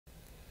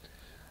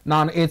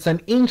Now, it's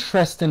an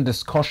interesting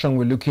discussion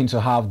we're looking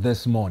to have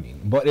this morning,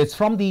 but it's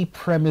from the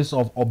premise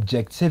of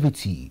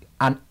objectivity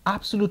and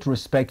absolute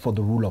respect for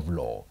the rule of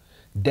law,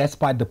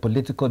 despite the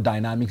political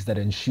dynamics that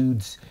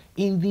ensues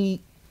in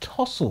the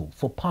tussle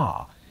for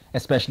power,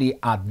 especially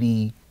at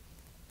the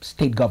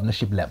state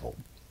governorship level.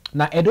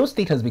 Now, Edo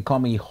State has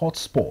become a hot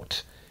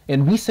spot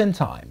in recent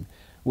time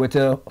with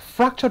a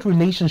fractured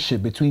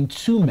relationship between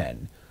two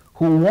men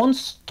who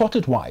once thought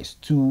it wise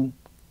to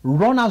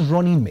run as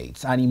running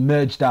mates and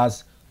emerged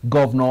as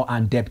governor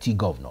and deputy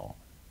governor.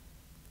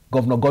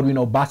 Governor Godwin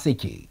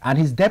Obaseki and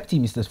his deputy,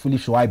 Mr.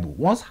 Shaibu,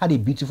 once had a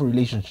beautiful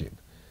relationship,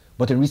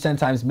 but in recent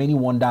times, many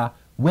wonder,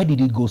 where did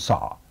it go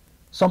sour?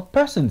 Some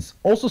persons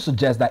also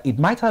suggest that it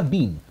might have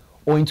been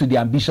owing to the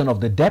ambition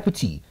of the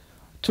deputy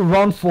to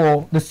run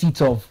for the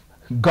seat of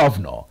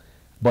governor.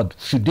 But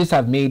should this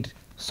have made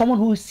someone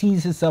who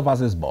sees himself as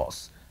his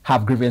boss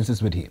have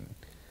grievances with him?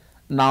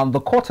 Now,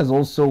 the court has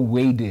also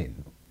weighed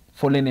in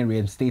following a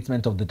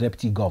reinstatement of the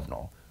deputy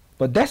governor.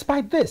 But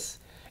despite this,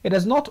 it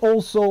has not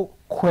also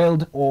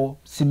quelled or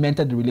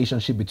cemented the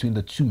relationship between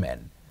the two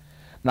men.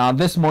 Now,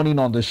 this morning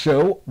on the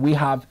show, we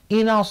have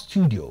in our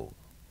studio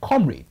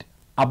Comrade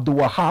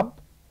Abdulwahab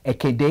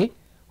Ekede,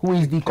 who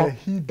is the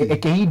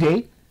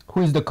Ekehide,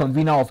 who is the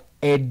convener of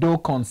Edo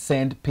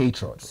Concerned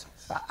Patriots.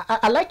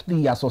 I like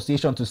the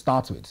association to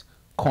start with,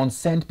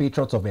 Concerned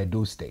Patriots of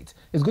Edo State.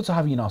 It's good to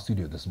have you in our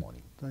studio this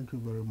morning. Thank you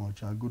very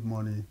much, and good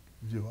morning,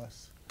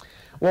 viewers.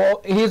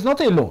 Well, he's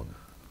not alone.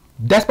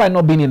 Despite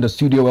not being in the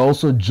studio, we're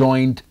also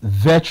joined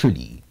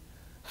virtually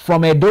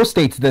from Edo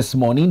State this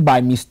morning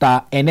by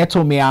Mr.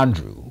 Enetome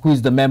Andrew, who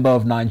is the member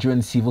of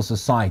Nigerian Civil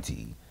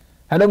Society.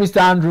 Hello, Mr.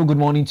 Andrew. Good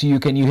morning to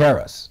you. Can you hear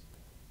us?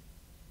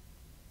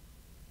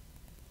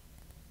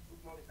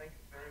 Good morning. Thank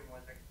you very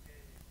much.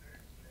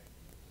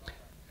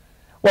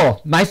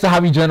 Well, nice to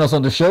have you join us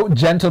on the show.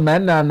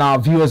 Gentlemen and our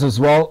viewers as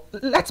well,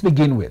 let's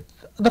begin with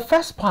the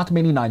first part.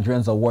 Many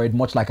Nigerians are worried,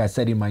 much like I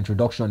said in my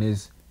introduction,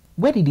 is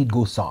where did it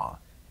go sour?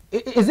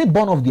 Is it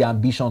born of the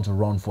ambition to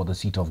run for the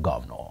seat of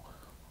governor?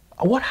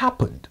 What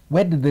happened?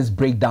 Where did this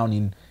break down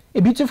in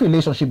a beautiful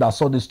relationship that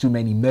saw these two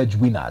men emerge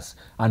winners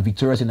and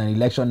victorious in an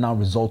election now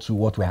result to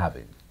what we're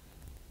having?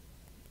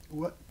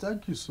 Well,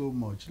 thank you so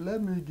much.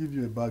 Let me give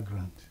you a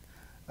background.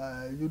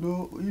 You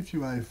know, if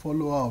you are a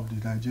follower of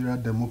the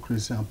Nigerian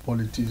democracy and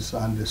politics,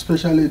 and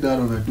especially that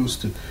of Edo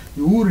State,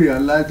 you will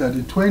realize that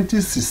in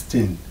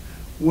 2016,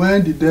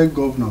 when the then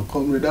governor,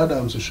 Comrade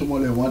Adams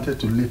Oshiomhole, wanted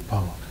to leave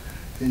power,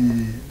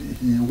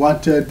 he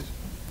wanted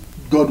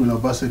Godwin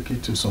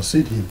Obaseki to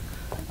succeed him,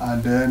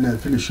 and then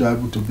Philip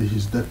Shaibu to be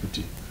his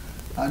deputy.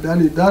 And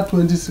then in that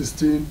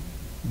 2016,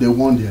 they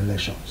won the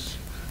elections.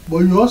 But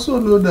you also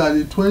know that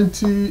in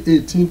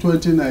 2018,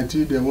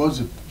 2019, there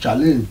was a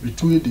challenge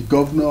between the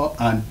governor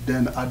and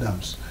then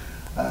Adams,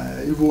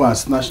 even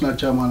as national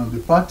chairman of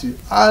the party.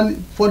 And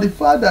for the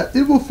fact that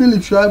even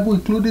Philip Shaibu,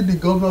 including the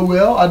governor,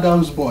 were all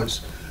Adams' boys.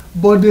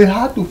 But they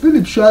had to,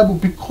 Philip Shaibu,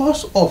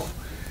 because of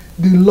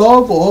the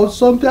love or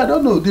something, I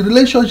don't know, the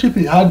relationship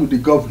he had with the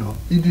governor,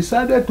 he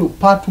decided to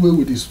part way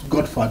with his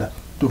godfather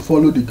to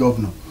follow the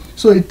governor.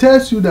 So it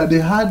tells you that they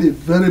had a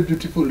very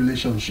beautiful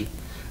relationship.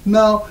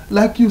 Now,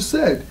 like you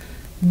said,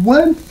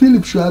 when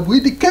Philip Shaibu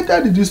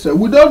indicated the distance,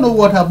 we don't know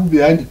what happened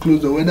behind the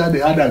closed door, whether they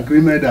had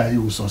agreement that he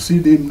would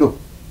succeed him. No,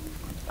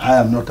 I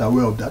am not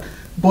aware of that.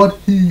 But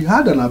he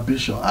had an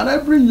ambition, and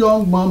every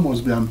young man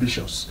must be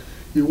ambitious.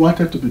 He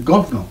wanted to be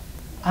governor.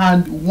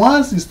 And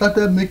once he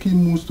started making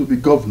moves to be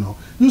governor,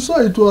 you saw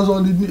it was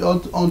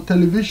on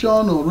television,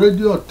 on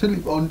radio,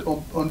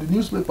 on the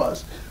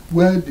newspapers,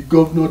 where the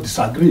governor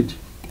disagreed.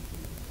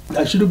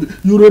 That shouldn't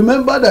be. You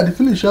remember that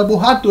Philip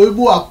Shaibu had to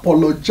even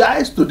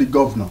apologize to the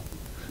governor,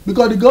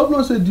 because the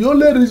governor said the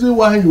only reason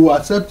why he will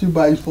accept him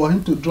is for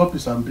him to drop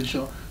his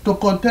ambition to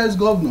contest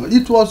governor.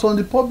 It was on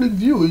the public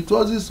view. It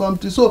wasn't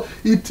something. So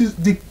it is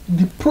the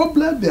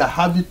problem they are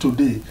having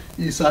today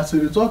is as a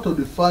result of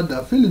the fact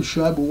that Philip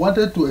Shaibu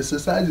wanted to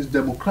exercise his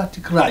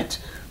democratic right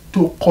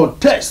to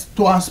contest,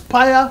 to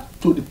aspire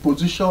to the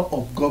position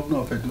of governor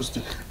of Edo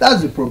State.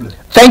 That's the problem.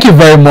 Thank you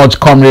very much,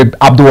 Comrade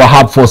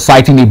Abdulwahab, for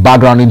citing a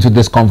background into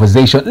this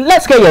conversation.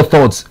 Let's get your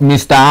thoughts,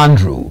 Mr.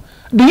 Andrew.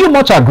 Do you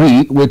much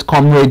agree with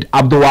Comrade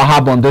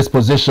Abdulwahab on this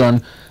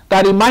position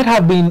that it might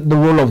have been the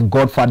role of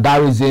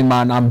godfatherism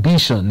and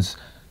ambitions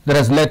that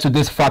has led to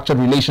this fractured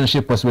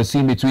relationship as we're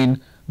seeing between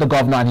the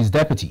governor and his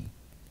deputy?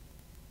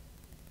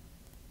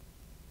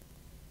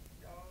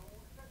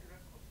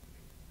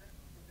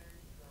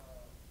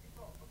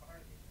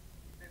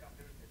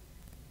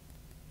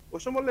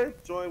 Oshiomhole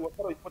joined what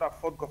we put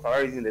fought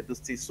godfatherism in Edo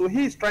State. So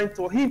he's trying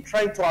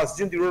to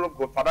assume the role of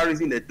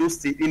godfatherism in Edo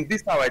State, in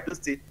this our Edo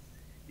State.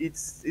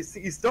 It's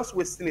just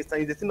wasting his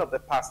time. It's a thing of the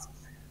past.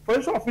 For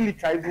instance, of Philip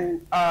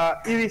Shaibu,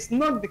 it is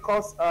not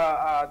because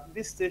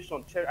this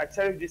station, I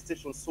cherish this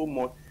station so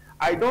much.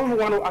 I don't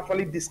want to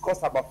actually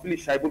discuss about Philip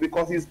Shaibu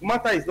because his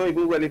matter is not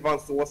even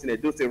relevant to what's in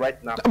Edo State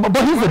right now. But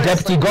he's the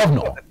deputy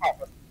governor.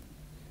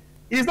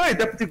 He's not a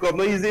deputy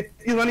governor. He's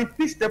an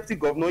impeached deputy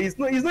governor. He's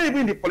not even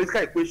in the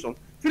political equation.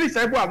 Philip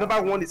Shaibu has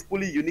never won his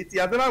police unity. He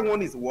has never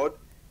won his word.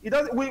 It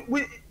doesn't.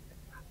 We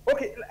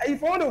okay.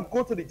 If I want to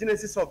go to the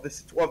genesis of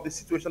the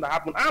situation that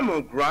happened, I'm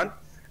on ground.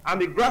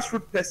 I'm a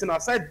grassroots person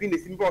outside being a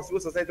member of civil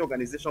society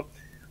organization.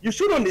 You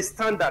should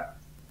understand that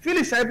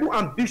Philip Shaibu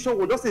ambition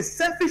was just a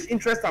selfish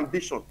interest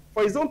ambition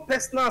for his own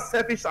personal,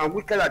 selfish, and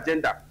wicked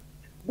agenda.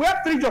 We have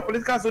 3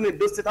 geopolitical zones in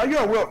those states. Are you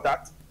aware of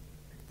that?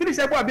 Philip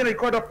Shaibu has been a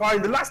record of power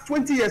in the last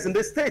 20 years in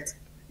the state.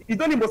 He's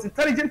not the most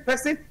intelligent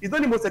person. He's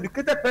not the most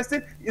educated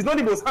person. He's not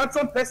the most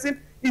handsome person.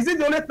 Is he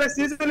the only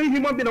person? Is he the only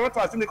human being that wants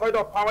to assume the corridor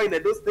of power in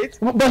Edo State?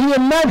 But he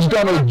emerged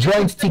on a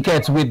joint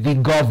ticket with the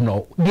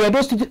governor. The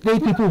Edo State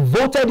people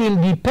voted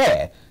in the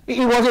pair.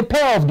 It was a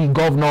pair of the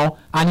governor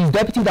and his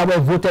deputy that were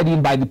voted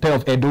in by the pair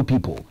of Edo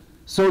people.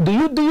 So do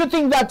you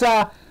think that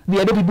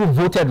the Edo people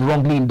voted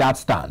wrongly in that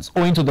stance,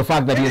 owing to the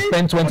fact that he has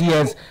spent 20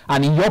 years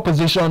and in your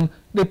position,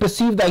 they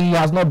perceive that he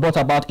has not brought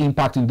about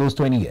impact in those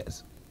 20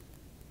 years?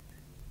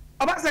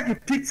 Obaseki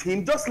picked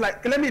him, just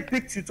like, let me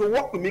pick you to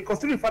work with me,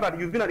 considering the fact that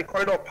you've been at the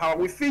corridor of power.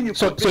 We feel you.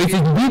 So it is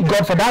big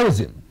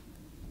godfatherism.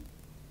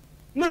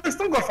 No, it's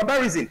not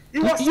godfatherism.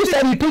 You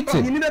said he picked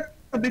him. He needed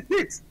to be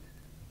picked.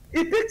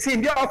 He picked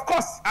him, yeah, of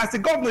course. As a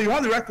governor, you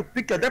have the right to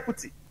pick your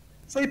deputy.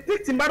 So he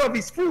picked him out of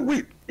his free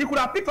will. He could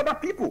have picked other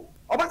people.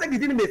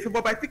 Obaseki did him a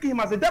favor by picking him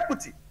as a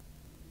deputy.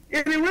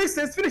 In the real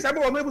sense, Philip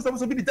Shaibu was not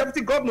supposed to be the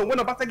deputy governor when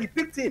Obaseki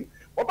picked him.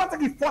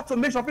 Obaseki fought to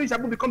make sure Philip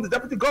Shaibu becomes the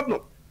deputy governor.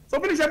 So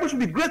Philip Shaibu should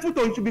be grateful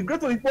to him. He should be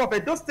grateful to the people of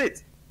Edo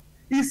State.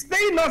 He's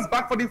paying us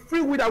back for the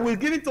free will that we're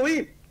giving to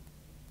him.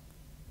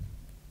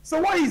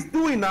 So what he's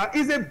doing now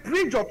is a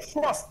bridge of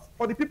trust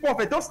for the people of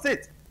Edo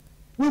State.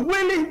 We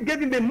really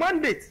gave him a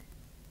mandate.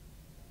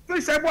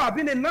 Philip Shaibu has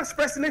been a national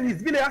president.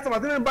 He's been a House of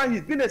Assembly.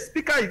 He's been a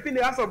speaker. He's been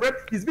a House of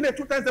Rep. He's been a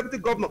 2 times deputy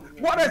governor.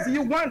 What else do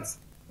you want?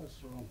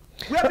 That's wrong.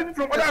 We have people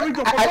from other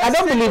regions. I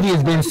don't believe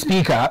he's been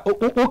speaker.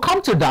 We'll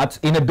come to that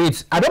in a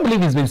bit. I don't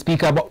believe he's been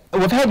speaker, but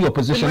we've heard your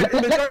position.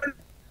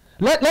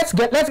 Let's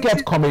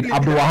get Comrade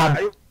Abdul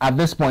Wahab at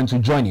this point to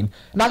join in.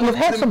 Now, you've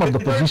heard some of the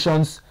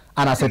positions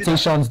and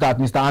assertions that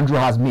Mr. Andrew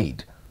has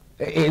made.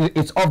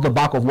 It's off the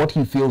back of what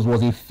he feels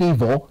was a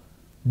favor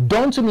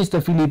done to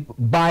Mr. Philip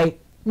by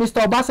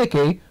Mr.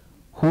 Obaseki,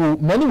 who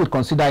many would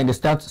consider in the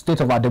state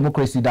of our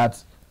democracy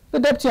that the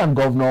deputy and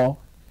governor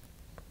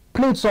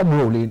played some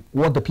role in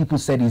what the people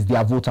said is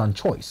their vote and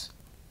choice.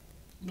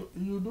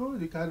 You know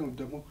the kind of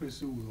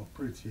democracy we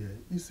operate here.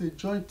 It's a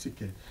joint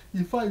ticket.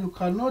 In fact, you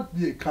cannot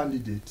be a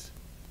candidate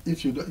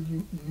if you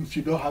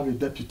don't have a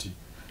deputy.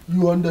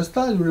 You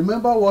understand? You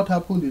remember what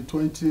happened in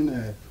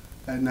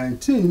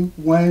 2019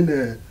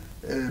 when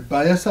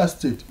Bayelsa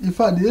State, in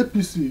fact, the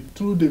APC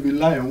through David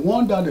Lyon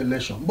won that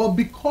election, but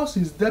because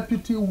his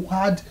deputy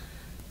had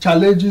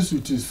challenges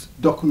with his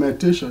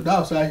documentation,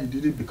 that's why he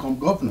didn't become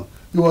governor.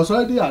 He was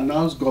already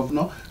announced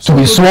governor. So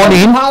be sworn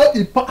in.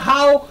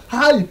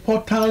 How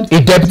important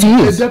a deputy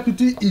is.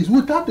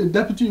 Without a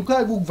deputy, you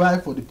can't even vie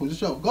for the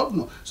position of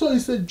governor. So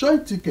it's a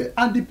joint ticket.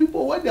 And the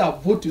people, when they are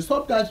voting,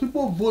 sometimes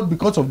people vote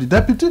because of the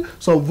deputy,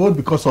 some vote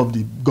because of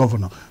the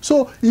governor.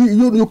 So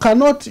you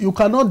cannot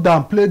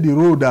downplay the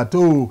role that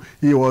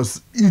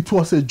it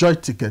was a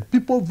joint ticket.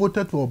 People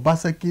voted for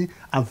Obaseki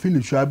and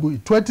Philip Shaibu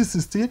in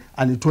 2016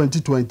 and in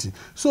 2020.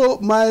 So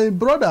my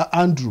brother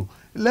Andrew,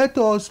 let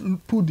us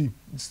put the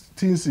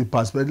things in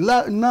perspective.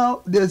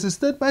 Now, there's a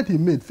statement he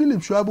made. Philip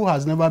Shaibu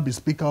has never been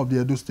Speaker of the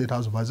Edo State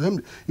House of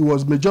Assembly. He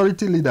was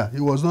Majority Leader. He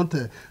was not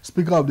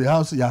Speaker of the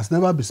House. He has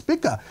never been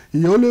Speaker.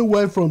 He only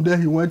went from there,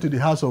 he went to the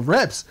House of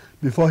Reps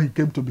before he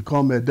came to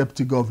become a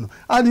Deputy Governor.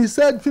 And he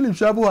said Philip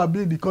Shaibu has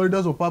been in the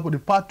corridors of power for the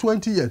past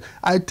 20 years.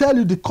 I tell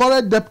you, the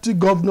current Deputy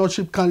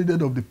Governorship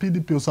candidate of the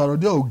PDP,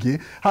 Osarode Oge,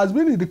 has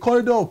been in the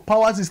corridor of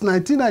power since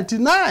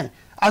 1999.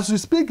 As we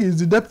speak, he's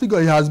the deputy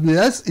governor.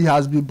 He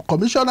has been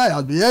commissioner. He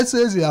has been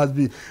SS. He has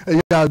been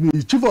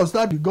chief of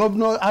staff. The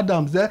governor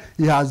Adams there.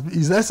 He has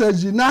his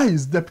SSG. Now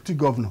he's deputy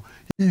governor.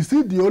 Is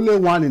he the only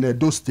one in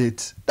Edo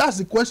State? That's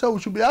the question we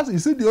should be asking.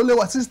 Is he the only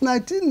one? Since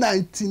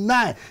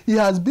 1999, he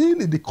has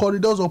been in the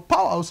corridors of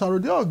power of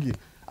Sarodiogi.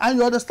 And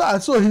you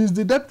understand, so he's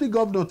the deputy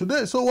governor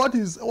today. So what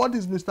is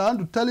Mr.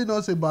 Andrew telling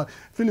us about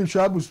Philip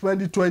Shaibu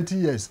spending 20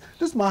 years?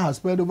 This man has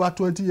spent over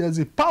 20 years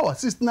in power.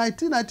 Since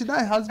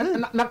 1999 has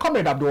been. Now,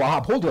 Comrade Abdul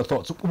Wahab, hold your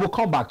thoughts. We'll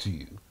come back to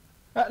you.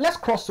 Let's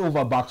cross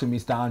over back to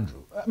Mr.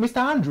 Andrew. Mr.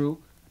 Andrew,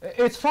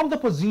 it's from the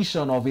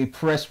position of a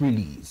press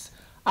release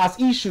as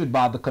issued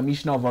by the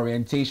Commissioner of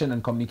Orientation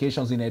and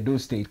Communications in Edo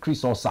State,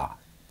 Chris Osa.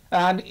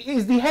 And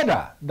is the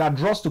header that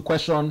draws to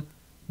question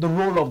the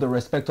role of the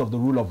respect of the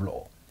rule of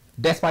law,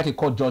 despite a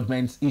court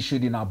judgment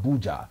issued in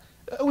Abuja.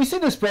 We see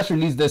this press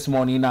release this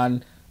morning,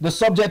 and the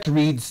subject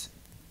reads,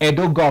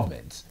 Edo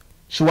government,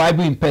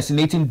 Shaibu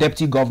impersonating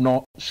deputy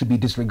governor should be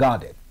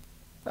disregarded.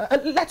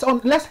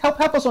 Let's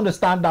help us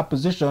understand that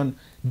position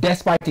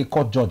despite a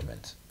court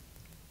judgment.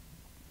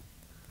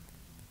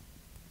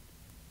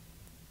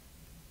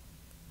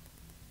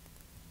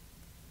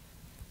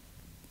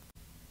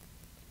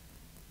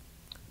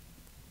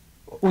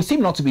 We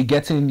seem not to be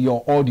getting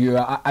your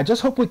audio. I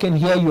just hope we can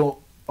hear you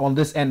on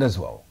this end as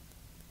well.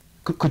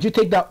 Could you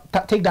take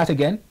that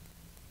again?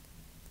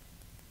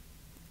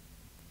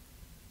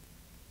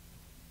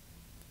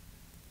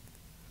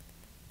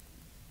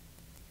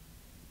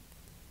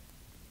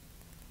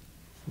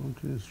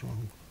 country is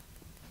wrong.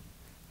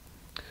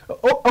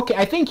 Oh, okay,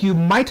 I think you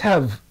might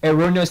have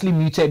erroneously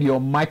muted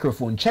your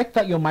microphone. Check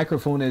that your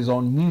microphone is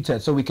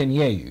unmuted so we can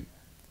hear you.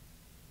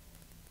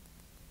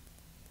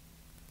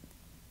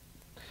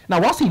 Now,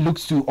 whilst he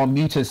looks to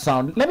unmute his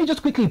sound, let me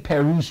just quickly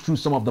peruse through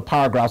some of the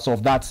paragraphs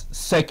of that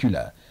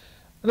circular.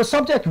 The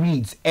subject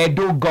reads,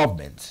 Edo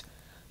government.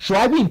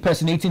 Shaibu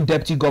impersonating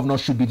deputy governor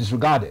should be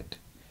disregarded.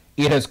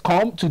 It has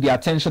come to the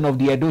attention of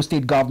the Edo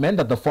State government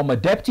that the former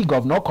deputy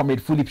governor,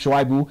 Comrade Philip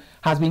Shaibu,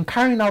 has been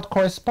carrying out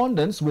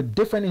correspondence with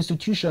different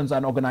institutions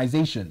and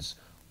organizations,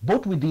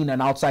 both within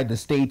and outside the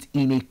state,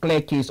 in a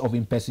clear case of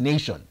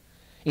impersonation.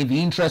 In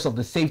the interest of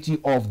the safety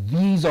of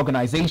these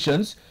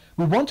organizations,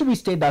 we want to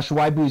restate that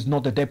Shaibu is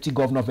not the deputy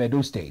governor of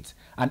Edo State,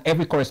 and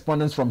every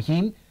correspondence from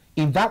him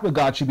in that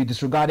regard should be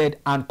disregarded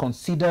and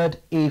considered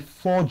a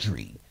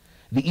forgery.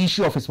 The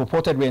issue of his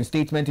purported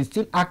reinstatement is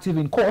still active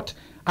in court,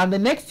 and the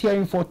next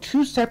hearing for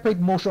two separate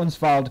motions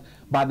filed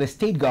by the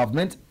state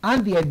government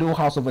and the Edo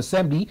House of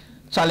Assembly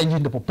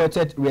challenging the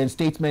purported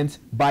reinstatement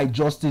by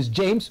Justice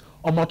James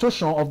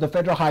Omotoshan of the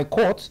Federal High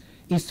Court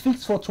is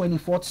fixed for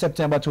 24th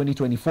September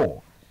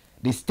 2024.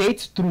 The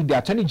state, through the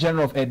Attorney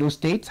General of Edo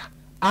State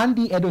and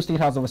the Edo State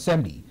House of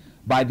Assembly,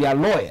 by their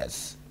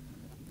lawyers,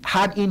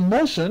 had in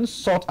motion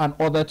sought an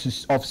order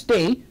of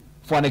stay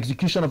for an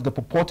execution of the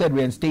purported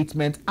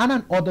reinstatement and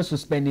an order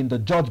suspending the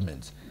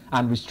judgment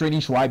and restraining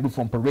Shaibu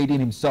from parading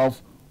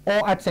himself or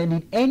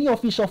attending any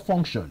official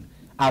function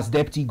as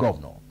deputy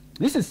governor.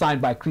 This is signed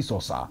by Chris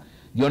Osa,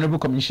 the Honorable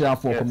Commissioner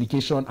for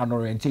Communication and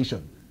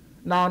Orientation.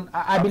 Now,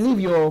 I believe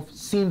you've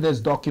seen this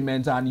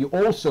document and you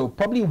also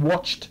probably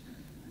watched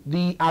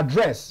the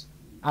address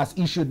as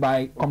issued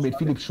by Comrade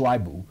Philip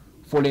Shaibu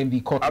following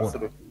the court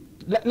order.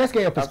 Let's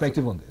get your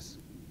perspective on this.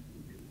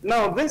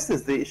 Now, this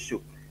is the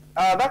issue.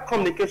 That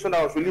communication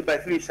that was released by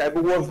Philip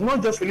Shaibu was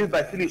not just released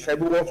by Philip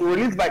Shaibu, it was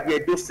released by the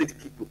Edo State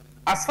people.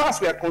 As far as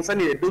we are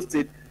concerned in Edo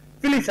State,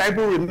 Philip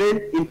Shaibu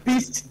remained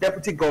impeached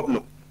deputy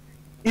governor.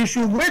 He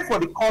should wait for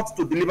the court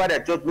to deliver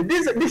their judgment.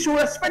 They should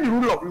respect the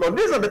rule of law.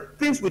 These are the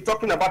things we're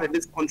talking about in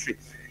this country.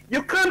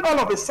 You can't all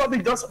of a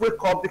sudden just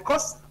wake up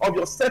because of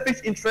your selfish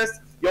interest,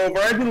 you're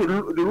overriding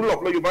the rule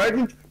of law, you're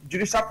overriding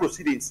judicial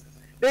proceedings.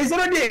 There is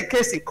already a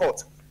case in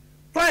court.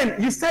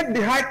 Fine, you said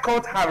the High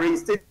Court have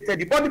reinstated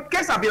it, but the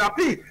case has been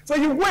appealed. So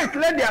you wait,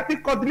 let the appeal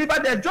court deliver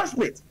their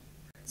judgment.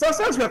 So as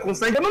far as we are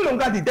concerned, you're no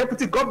longer the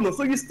deputy governor,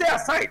 so you stay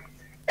aside.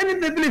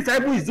 Anything Philip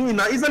Shaibu is doing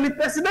now is an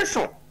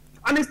impersonation.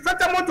 And it's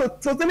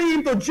tantamount to sending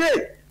him to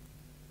jail.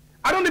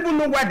 I don't even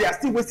know why they are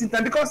still wasting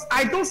time, because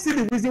I don't see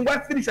the reason why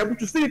Philip Shaibu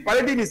should still be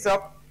parading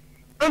himself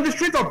on the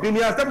street of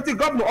Benin as deputy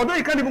governor, although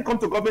he can't even come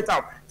to government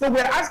house. So we're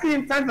asking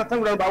him time and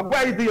time about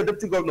why are you doing your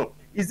deputy governor?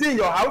 Is he in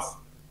your house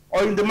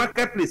or in the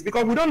marketplace?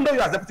 Because we don't know you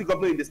as deputy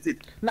governor in the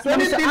state. So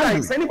anything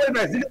like anybody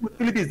that is dealing with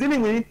Philip is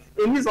dealing with him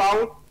in his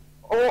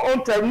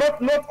own term,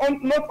 not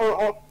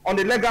on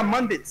the legal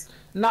mandate.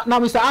 Now,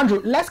 Mr.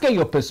 Andrew, let's get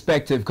your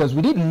perspective, because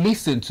we did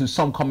listen to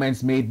some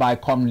comments made by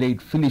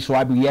Comrade Philip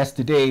Shaibu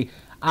yesterday,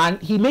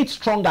 and he made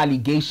strong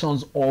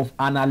allegations of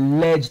an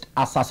alleged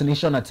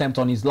assassination attempt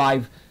on his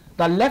life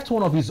that left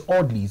one of his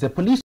orderlies, a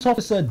police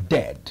officer,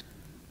 dead.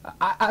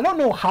 I don't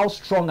know how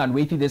strong and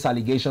weighty these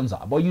allegations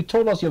are, but you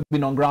told us you've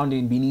been on ground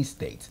in Benin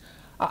State.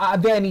 Are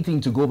there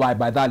anything to go by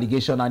that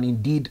allegation, and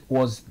indeed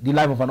was the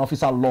life of an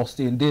officer lost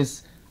in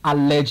this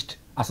alleged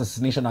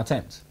assassination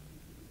attempt?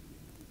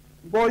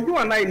 But you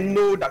and I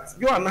know that,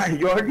 you're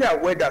already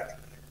aware that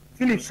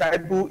Philip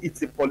Shaibu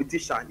is a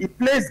politician. He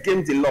plays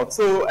games a lot.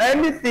 So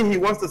anything he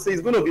wants to say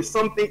is going to be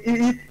something.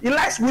 He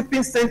likes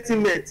whipping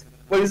sentiment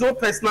for his own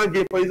personal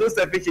gain, for his own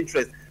selfish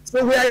interest.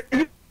 So we are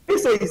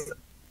used to his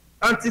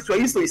antics, we are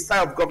used to his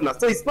style of governance.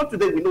 So it's not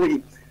today we know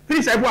him.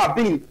 Philip Shaibu have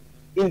been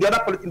in the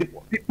other in the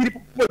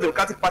People's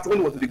Democratic Party when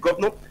he was the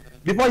governor,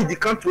 before he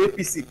decamped to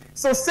APC.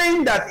 So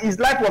saying that his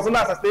life was under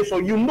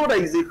assassination, you know that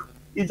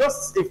it's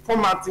just a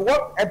formality.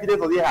 What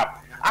evidence does he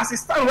have? As it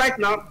stands right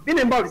now, being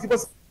a member of the civil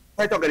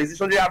society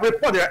organization, there are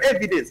reports, there are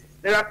evidence,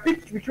 there are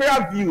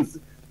pictorial views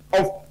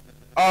of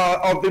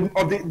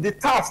the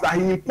touts that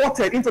he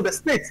imported into the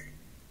state.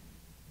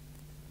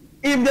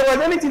 If there was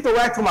anything to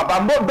write home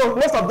about,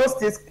 most of those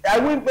things, I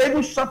will be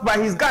even shot by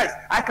his guys.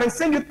 I can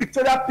send you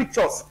pictorial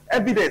pictures,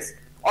 evidence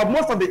of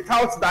most of the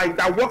touts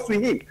that works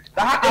with him.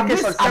 Have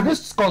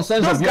these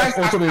concerns of yours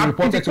also been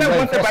reported to law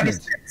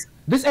enforcement?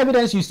 This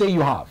evidence you say you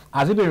have,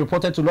 has it been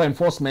reported to law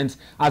enforcement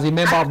as a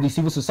member of the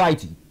civil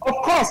society? Of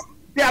course.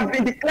 They have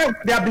been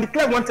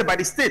declared wanted by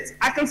the state.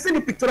 I can send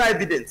you pictorial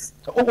evidence.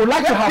 We'd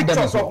like to have them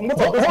as well.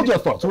 Hold your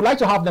thoughts. We'd like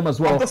to have them as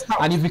well.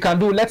 And if we can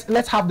do,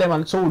 let's have them,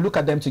 and so we'll look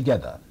at them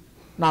together.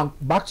 Now,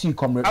 back to you,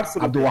 Comrade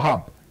Abdul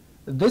Wahab.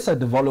 These are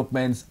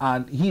developments,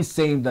 and he's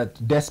saying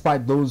that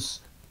despite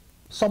those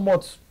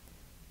somewhat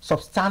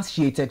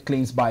substantiated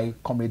claims by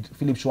Comrade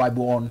Philip Shaibu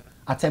on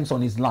attempts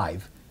on his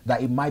life,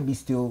 that it might be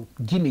still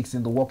gimmicks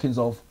in the workings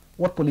of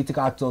what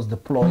political actors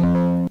deploy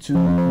to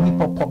whip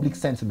up public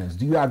sentiments.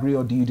 Do you agree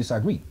or do you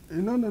disagree?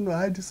 No,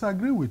 I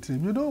disagree with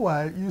him. You know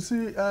why? You see,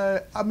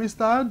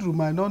 Mr. Andrew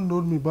might not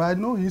know me, but I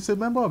know he's a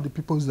member of the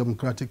People's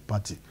Democratic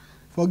Party.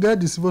 Forget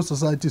the civil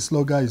society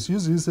slogan he's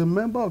using. He's a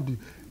member of the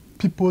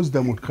People's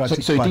Democratic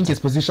Party. So you think his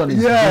position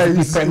is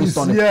premised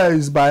on it? Yeah,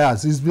 he's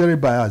biased. He's very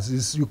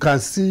biased. You can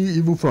see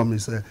even from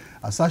his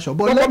assertion.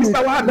 But let me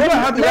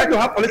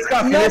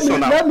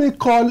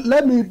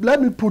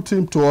put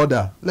him to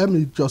order. Let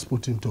me just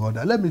put him to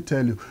order. Let me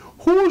tell you,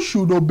 who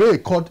should obey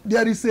court?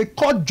 There is a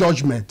court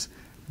judgment.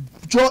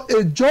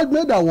 A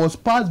judgment that was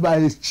passed by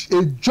a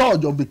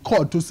judge of the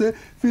court to say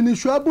Philip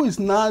Shaibu is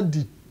now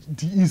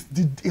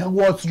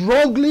was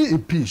wrongly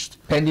impeached.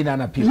 Pending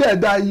an appeal. Yeah,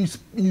 that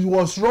he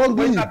was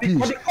wrongly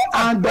impeached.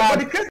 And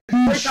that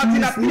he is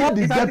not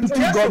the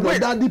deputy governor.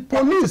 That the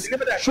police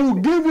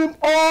should give him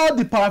all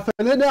the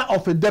paraphernalia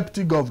of a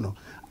deputy governor.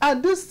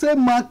 And this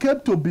same man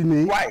came to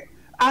Benin. Why?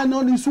 And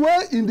on his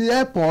way in the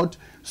airport,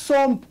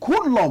 some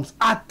hoodlums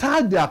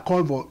attacked their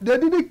convoy. They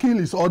didn't kill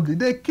his orderly.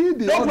 They killed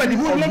the orderly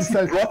of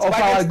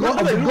the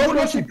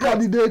governorship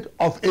candidate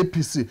of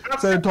APC,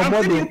 Senator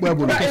Monday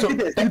Okpebholo.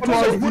 It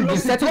was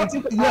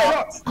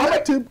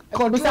the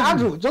Mr.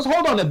 Andrew, just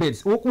hold on a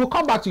bit. We'll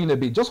come back to you in a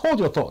bit. Just hold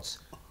your thoughts.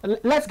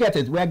 Let's get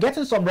it. We're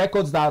getting some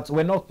records that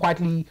were not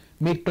quietly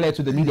made clear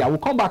to the media. We'll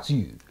come back to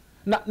you.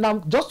 Now,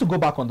 just to go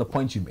back on the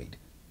point you made.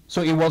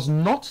 So it was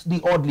not the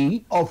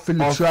orderly of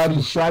Philip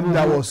Shaibu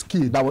that was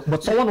killed.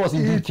 But someone was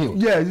indeed killed.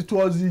 Yeah, it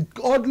was the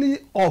orderly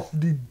of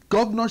the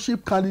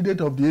governorship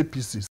candidate of the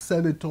APC,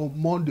 Senator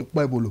Monday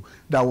Okpebholo,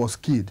 that was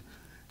killed.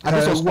 And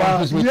this was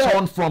on his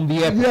return from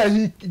the airport.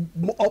 Yeah,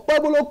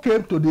 Okpebholo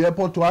came to the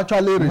airport to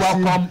actually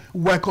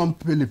welcome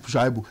Philip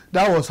Shaibu.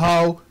 That was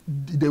how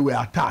they were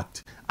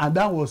attacked. And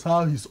that was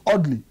how his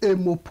orderly,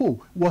 Mopo,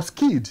 was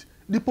killed.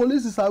 The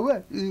police is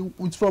aware.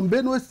 It's from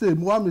Benue State,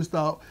 one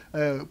Mr.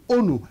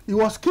 Onu. He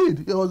was killed.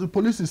 He was a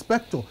police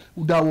inspector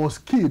that was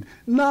killed.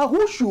 Now,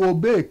 who should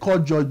obey a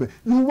court judgment?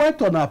 You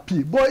went on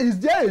appeal. But is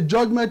there a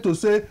judgment to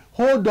say,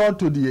 hold on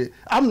to the...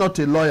 I'm not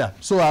a lawyer,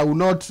 so I will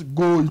not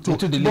go into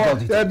the legal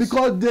details.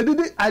 Because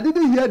I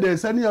didn't hear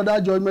there's any other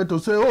judgment to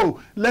say, oh,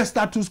 let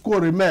status quo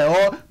remain,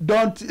 or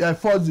don't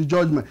force the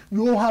judgment.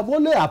 You have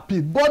only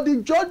appealed. But the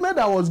judgment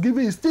that was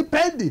given is still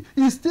pending.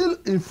 It's still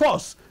in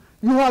force.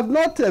 You have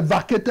not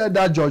vacated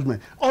that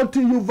judgment.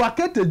 Until you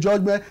vacate a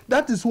judgment,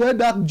 that is where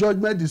that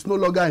judgment is no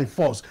longer in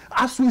force.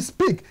 As we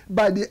speak,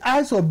 by the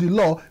eyes of the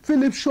law,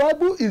 Philip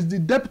Shaibu is the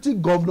deputy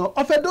governor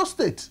of Edo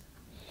State.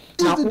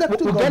 Now,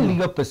 we'll get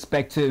legal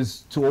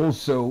perspectives to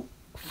also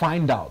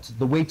find out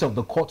the weight of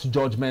the court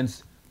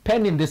judgments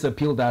pending this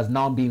appeal that has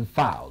now been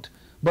filed.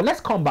 But let's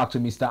come back to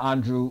Mr.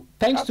 Andrew.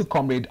 Thanks to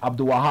Comrade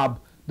Abdul Wahab,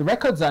 the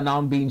records are now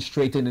being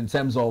straightened in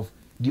terms of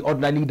the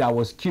orderly that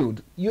was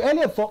killed. You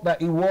earlier thought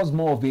that it was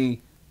more of a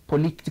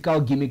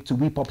political gimmick to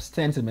whip up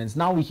sentiments.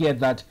 Now we hear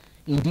that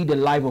indeed the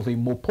life of a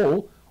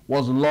Mopo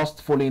was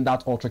lost following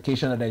that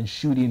altercation that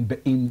ensued in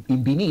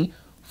Benin,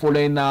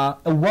 following a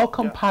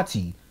welcome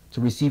party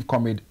to receive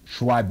Comrade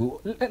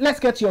Shaibu. Let's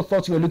get your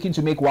thoughts you're looking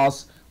to make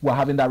whilst we're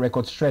having that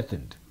record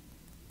strengthened.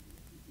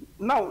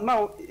 Now,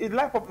 the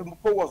life of a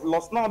Mopo was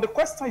lost. Now, the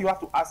question you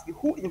have to ask is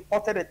who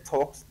imported the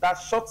talks that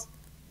shot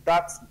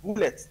that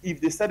bullet?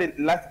 If they said the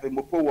life of a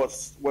Mopo we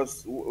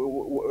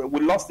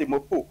lost a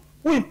Mopo,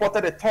 who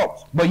imported the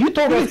talks? But you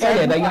told us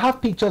earlier that you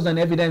have pictures and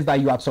evidence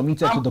that you have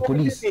submitted to the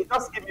police.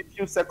 Just give me a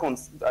few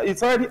seconds.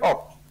 It's already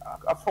up.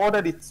 I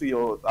forwarded it to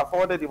you. I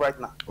forwarded it right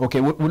now.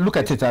 Okay, we'll look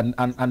at it and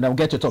I'll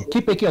get your thoughts.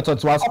 Keep making your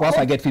thoughts whilst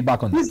I get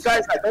feedback on these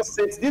guys.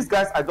 These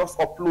guys I just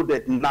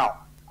uploaded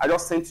now. I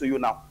just sent to you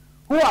now.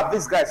 Who are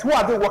these guys? Who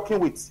are they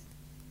working with?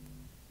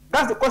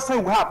 That's the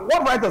question we have.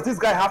 What right does this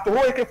guy have to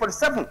hold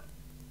AK-47?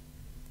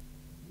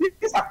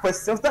 These are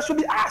questions that should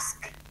be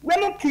asked. We're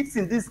not kids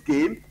in this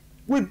game.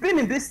 We've been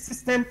in this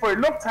system for a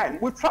long time.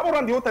 We've traveled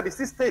around the whole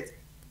 36 states.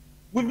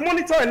 We've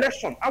monitored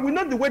election, and we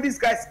know the way these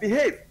guys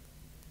behave.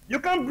 You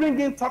can't bring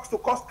in talks to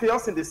cause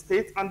chaos in the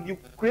state, and you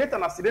create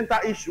an accidental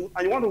issue,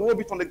 and you want to roll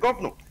it on the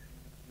governor.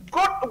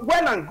 God,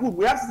 well and good.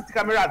 We have CCTV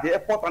camera at the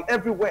airport and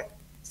everywhere.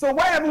 So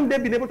why haven't they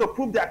been able to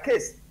prove their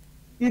case?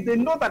 If they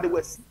know that they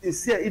were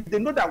sincere, if they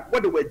know that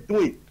what they were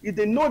doing, if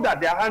they know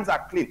that their hands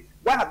are clean,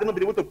 why have they not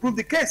been able to prove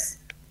the case?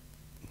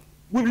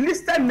 We've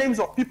listed names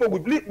of people.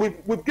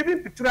 We've given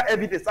pictorial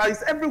evidence.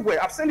 It's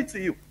everywhere. I've sent it to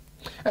you.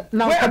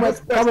 Now, Abdul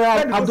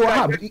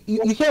Wahab,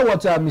 you hear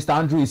what Mr.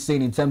 Andrew is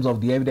saying in terms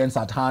of the evidence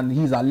at hand.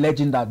 He's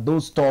alleging that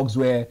those thugs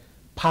were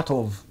part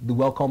of the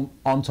welcome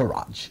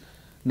entourage.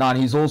 Now,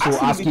 he's also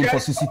asking for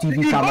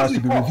CCTV cameras to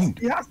be reviewed.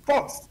 He has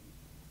thugs.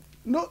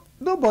 No,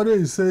 nobody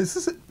is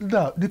saying.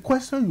 Now, the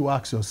question you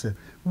ask yourself: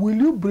 will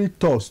you bring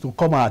thugs to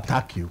come and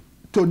attack you?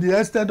 To the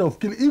extent of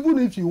killing, even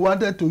if you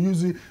wanted to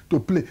use it to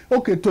play,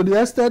 okay, to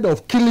the extent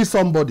of killing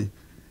somebody,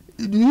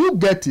 do you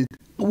get it?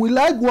 Will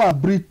I go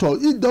and breed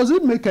thugs? It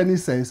doesn't make any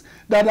sense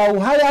that I will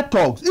hire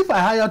thugs. If I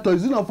hire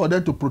thugs, it's not for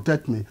them to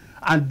protect me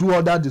and do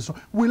all that.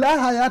 Will I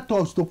hire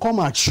thugs to come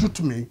and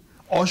shoot me?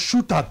 or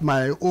shoot at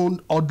my own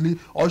orderly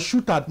or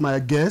shoot at my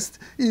guest.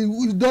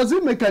 It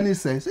doesn't make any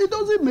sense. It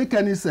doesn't make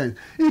any sense.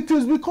 It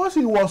is because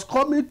he was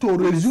coming to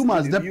resume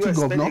as deputy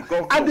governor,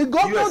 and the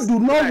governor do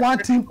not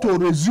want him to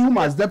resume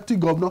as deputy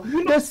governor.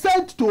 They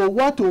said to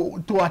want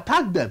to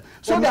attack them,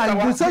 so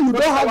that they say you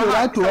don't have the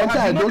right to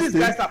enter Edo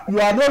State. You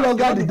are no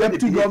longer the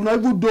deputy governor,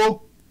 even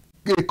though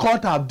a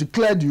court have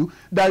declared you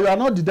that you are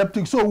not the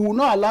deputy, so we will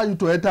not allow you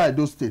to enter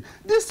Edo State.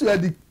 This were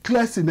the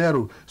clear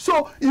scenario.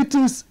 So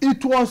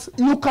it was,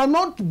 you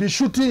cannot be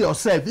shooting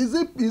yourself. Is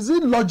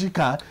it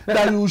logical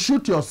that you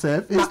shoot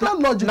yourself? It's not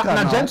logical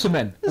now.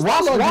 Gentlemen,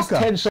 whilst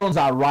tensions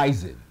are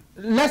rising,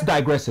 let's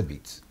digress a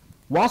bit.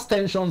 Whilst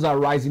tensions are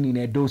rising in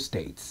Edo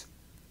State,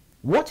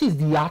 what is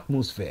the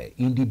atmosphere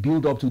in the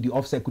build-up to the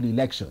off-cycle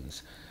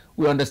elections?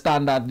 We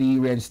understand that the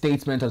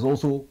reinstatement has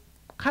also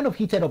kind of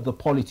heated up the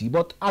polity,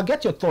 but I'll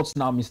get your thoughts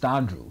now, Mr.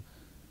 Andrew.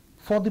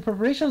 For the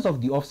preparations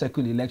of the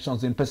off-cycle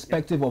elections in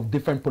perspective of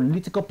different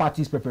political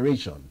parties'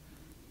 preparation,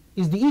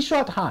 is the issue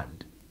at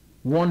hand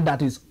one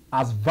that is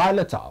as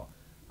volatile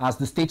as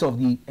the state of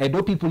the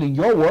Edo people, in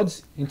your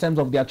words, in terms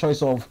of their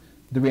choice of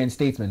the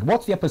reinstatement?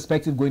 What's their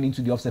perspective going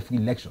into the off-cycle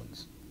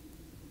elections?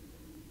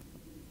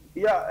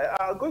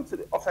 Yeah, going to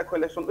the off-cycle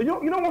election. You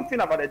know one thing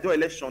about the Edo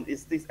election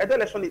is this: Edo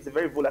election is a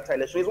very volatile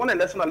election. It's one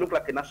election that looks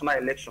like a national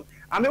election.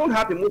 I'm even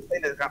happy most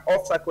saying it's an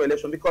off-cycle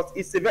election because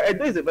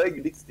Edo is a very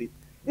unique state.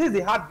 This is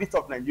the heartbeat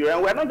of Nigeria,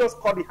 and we are not just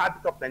called the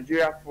heartbeat of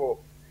Nigeria for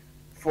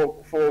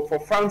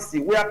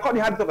fancy. We are called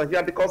the heartbeat of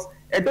Nigeria because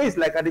Edo is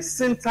like at the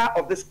center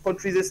of this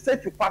country. It's a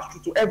state you pass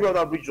through to every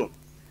other region.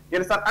 You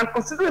understand? And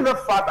considering the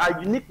fact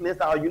our uniqueness,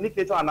 our unique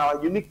nature, and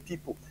our unique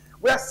people,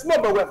 we are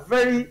small, but we are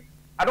very.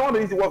 I don't want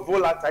to use the word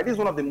volatile. This is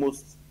one of the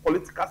most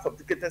political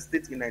subjugated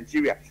states in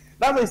Nigeria.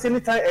 That's why you see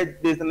anytime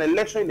there's an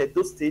election in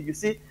Edo State, you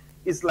see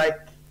it's like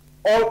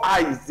all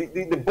eyes,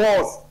 the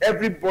boss,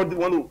 everybody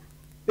want to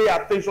pay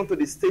attention to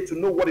the state to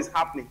know what is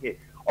happening here.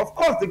 Of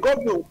course, the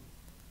government,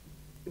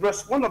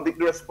 one of the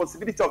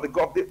responsibility of the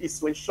government is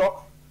to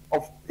ensure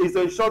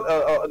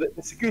the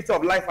security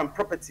of life and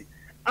property.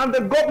 And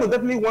the governor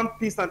definitely wants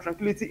peace and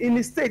tranquility in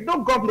his state.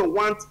 No governor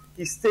wants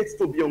his state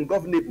to be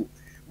ungovernable.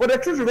 But the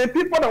truth remains,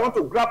 people that want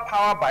to grab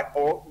power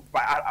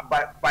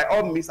by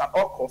all means at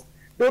all costs,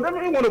 they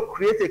definitely want to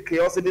create a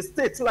chaos in the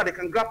state so that they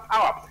can grab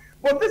power.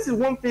 But this is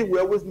one thing we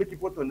always make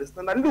people to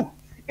understand that, look,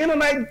 in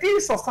an ideal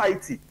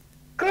society,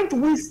 can't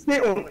we stay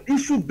on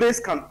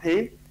issue-based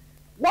campaign?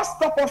 What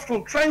stops us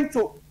from trying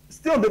to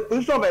stay on the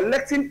position of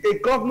electing a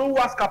governor who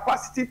has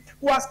capacity,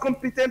 who has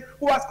competence,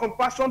 who has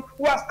compassion,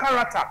 who has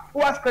character, who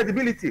has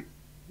credibility?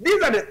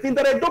 These are the things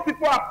that Edo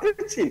people are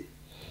preaching.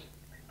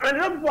 And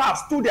Edo people have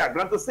stood their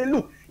ground to say,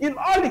 look, in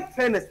all the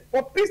fairness,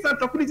 for peace and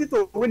tranquility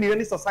to reign in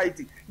any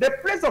society, the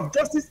place of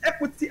justice,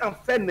 equity, and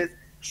fairness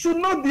should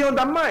not be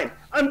undermined.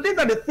 And these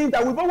are the things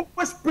that we've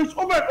always preached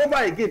over and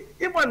over again,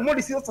 even more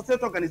the civil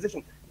society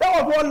organization.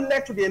 That was what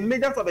led to the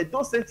emergence of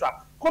Edo Central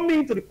coming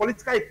into the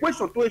political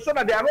equation to ensure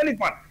that they are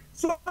relevant,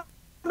 so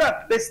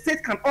that the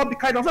state can all be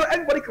kind of, so that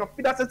everybody can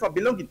feel that sense of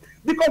belonging.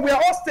 Because we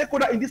are all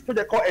stakeholders in this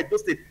project called Edo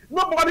State.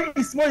 Nobody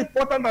is more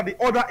important than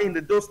the other in the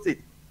Edo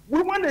State.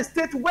 We want a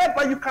state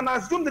whereby you can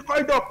assume the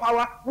corridor of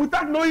power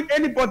without knowing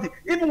anybody,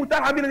 even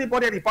without having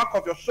anybody at the back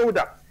of your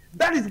shoulder.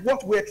 That is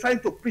what we're trying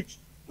to preach.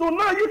 So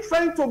now you're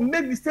trying to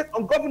make the state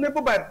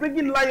ungovernable by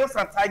bringing lions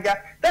and tigers.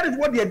 That is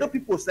what the Edo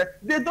people said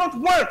they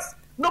don't want.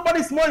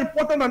 Nobody is more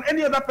important than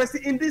any other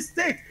person in this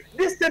state.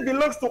 This state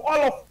belongs to all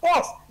of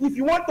us. If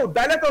you want to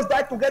die, let us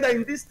die together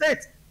in this state.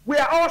 We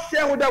are all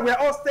shareholders, we are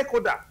all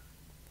stakeholders.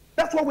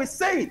 That's what we're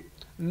saying.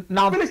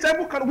 Now, we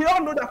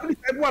all know that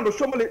Shaibu and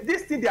Oshomole,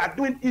 this thing they are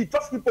doing is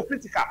just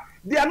hypocritical.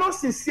 They are not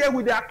sincere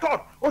with their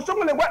thought.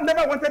 Oshomole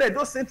never wanted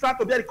Edo Central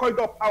to be at the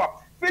corridor of power.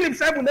 Philip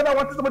Shaibu never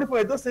wanted somebody from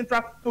Edo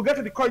Central to get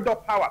to the corridor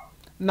of power.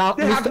 Now,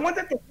 they have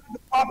wanted to have the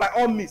power by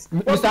all means.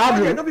 Mr.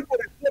 Andrew, the people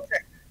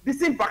this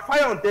thing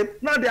backfire on them.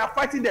 Now they are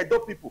fighting the Edo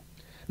people.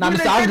 Now,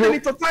 Mr.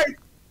 Andrew,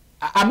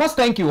 I must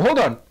thank you. Hold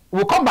on.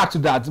 We'll come back to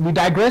that. We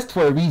digressed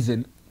for a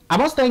reason. I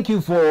must thank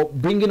you for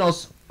bringing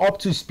us up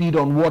to speed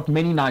on what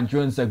many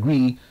Nigerians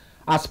agree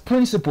as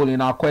principle in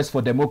our quest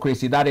for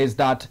democracy. That is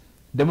that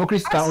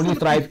democracy can only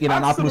thrive in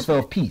an atmosphere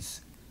of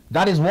peace.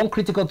 That is one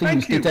critical thing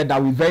you stated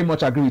that we very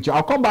much agree with you.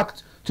 I'll come back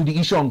to the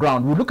issue on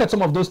ground. We'll look at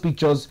some of those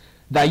pictures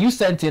that you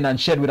sent in and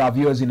shared with our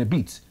viewers in a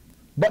bit.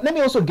 But let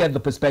me also get the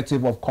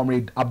perspective of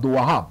Comrade Abdul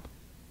Wahab.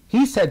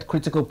 He said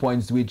critical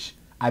points which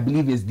I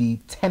believe is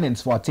the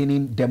tenets for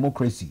attaining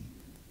democracy.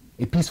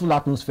 A peaceful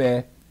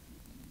atmosphere,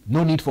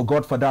 no need for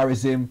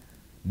godfatherism,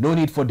 no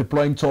need for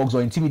deploying thugs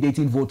or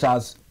intimidating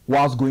voters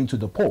whilst going to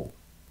the poll.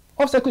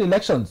 Off-cycle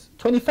elections,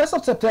 21st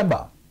of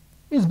September,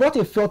 is but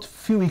a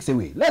few weeks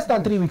away, less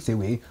than 3 weeks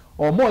away,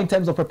 or more in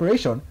terms of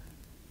preparation.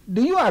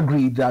 Do you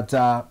agree that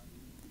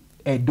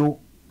Edo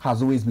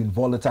has always been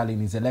volatile in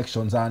his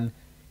elections, and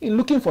in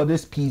looking for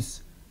this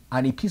peace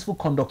and a peaceful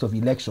conduct of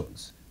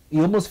elections, it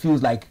almost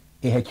feels like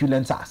a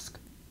Herculean task?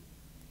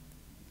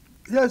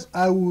 Yes,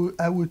 I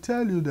will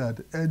tell you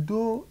that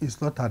Edo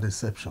is not an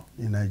exception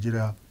in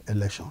Nigeria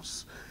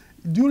elections.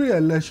 during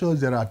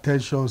elections, there are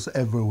tensions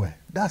everywhere.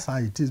 That's how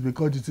it is,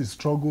 because it is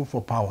struggle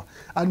for power.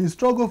 And the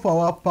struggle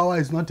for power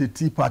is not a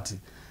tea party.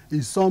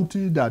 It's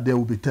something that there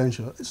will be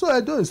tension. So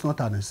Edo is not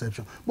an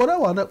exception. But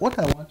what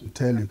I want to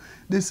tell you,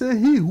 they say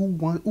he who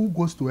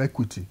goes to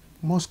equity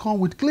must come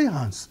with clean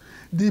hands.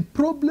 The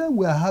problem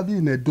we are having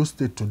in Edo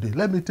State today,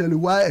 let me tell you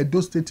why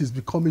Edo State is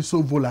becoming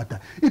so volatile.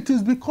 It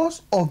is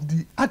because of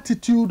the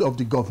attitude of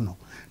the governor.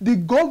 The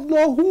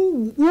governor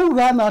who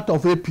ran out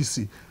of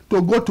APC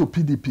to go to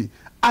PDP,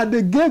 and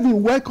they gave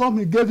him welcome,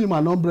 he gave him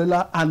an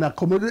umbrella and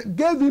accommodation,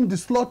 gave him the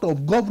slot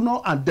of governor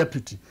and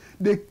deputy.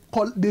 They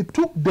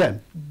took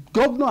them,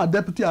 governor and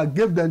deputy, and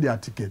gave them their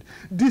ticket.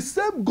 The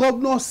same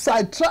governor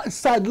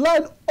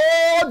sidelined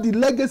all the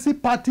legacy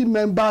party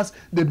members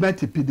they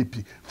met in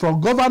PDP,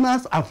 from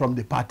governors and from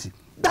the party.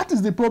 That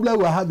is the problem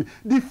we are having.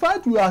 The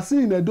fight we are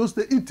seeing in Edo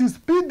State, it is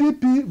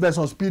PDP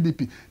versus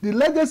PDP. The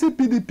legacy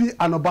PDP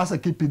and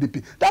Obaseki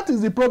PDP. That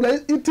is the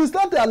problem. It is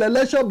not an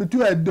election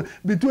between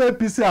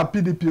APC and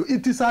PDP.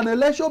 It is an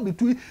election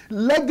between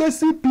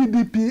legacy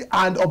PDP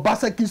and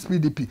Obaseki's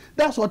PDP.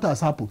 That's what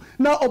has happened.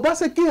 Now,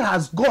 Obaseki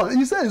has gone.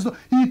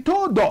 He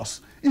told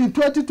us in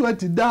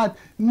 2020 that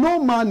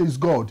no man is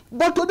God.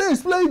 But today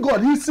he's playing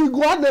God. He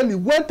single-handedly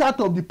went out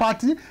of the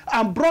party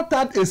and brought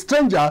out a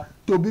stranger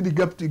to be the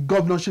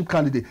governorship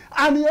candidate.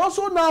 And he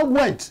also now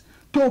went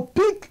to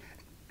pick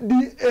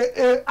an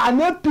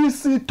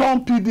APC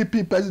turned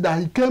PDP person that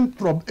he came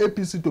from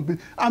APC to be,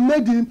 and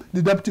made him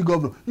the deputy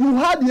governor. You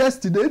heard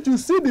yesterday, if you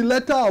see the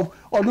letter of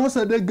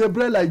Onosede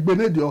Gabriel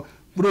Igbenedion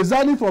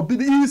resigning from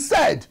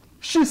PDP,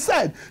 she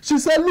said,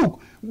 look,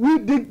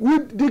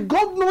 the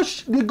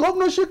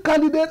governorship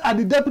candidate and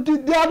the deputy,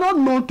 they are not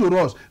known to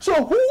us.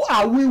 So who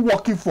are we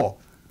working for?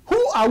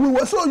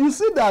 So you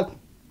see that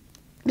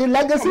the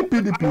legacy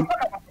PDP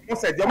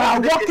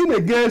are working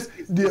against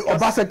the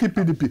Obaseki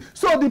PDP.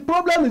 So the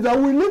problem is that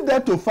we leave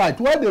them to fight.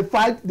 When they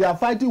fight, they are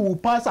fighting, will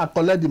pass and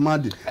collect the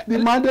mandate. The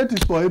mandate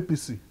is for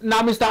APC. Now,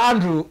 Mr.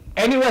 Andrew,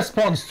 any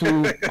response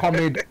to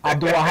Comrade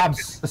Abdul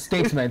Wahab's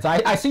statements?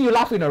 I see you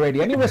laughing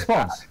already. Any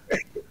response?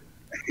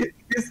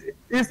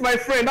 He's my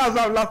friend. That's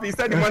why I'm laughing. He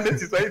said the mandate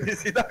is for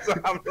APC. That's why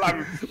I'm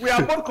laughing. We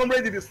are both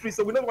comrades in the street,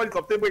 so we know what is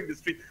obtainable in the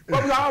street.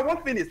 But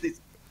one thing is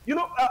this. You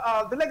know,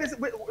 the legacy,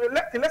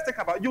 let's talk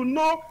about,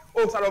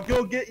 Osaro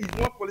Gyoge is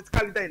one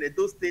political leader in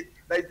Edo State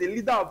that is the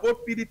leader of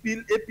both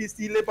PDP,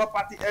 APC, Labour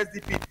Party,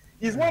 SDP.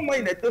 He's one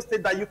man in Edo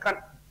State that you can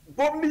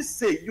boldly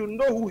say you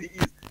know who he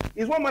is.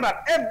 He's one man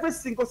that every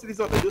single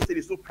citizen of Edo State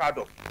is so proud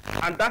of.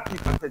 And that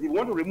is that if you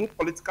want to remove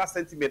political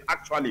sentiment,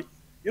 actually,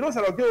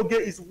 Osaro Gyoge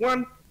is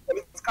one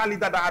political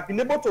leader that has been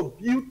able to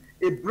build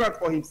a brand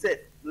for himself,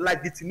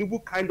 like the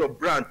Tinubu kind of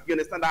brand, you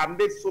understand, that have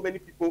made so many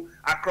people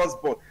across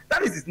board.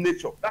 That is his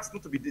nature. That's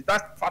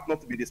fact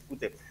not to be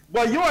disputed.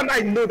 But you and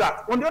I know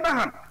that. On the other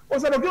hand,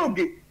 Osaro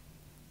Gyoge,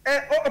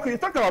 okay, you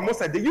talked about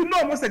Mosede. You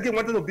know Mosede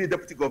wanted to be a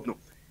deputy governor.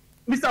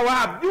 Mr.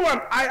 Wahab, you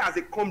and I as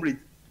a comrade,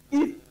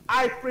 if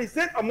I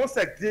present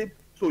Mosede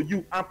to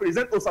you and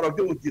present Osaro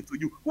Gyoge to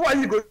you, who are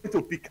you going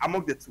to pick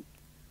among the two?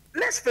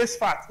 Let's face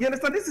facts. You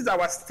understand? This is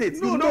our state.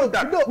 You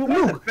have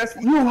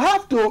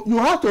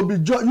to be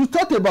just. You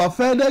talked about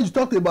fairness. You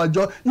talked about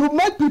just. You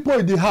met people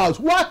in the house.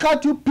 Why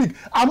can't you pick?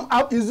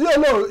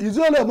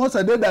 Iziolo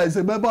Mosede that is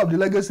a member of the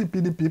legacy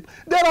PDP.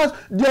 There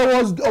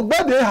was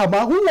Ogbede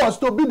Hama who was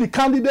to be the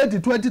candidate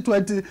in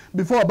 2020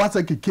 before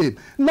Obaseki came.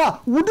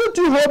 Now, wouldn't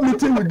you hold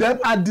meeting with them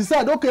and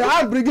decide, okay,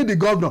 I'm bringing the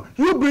governor,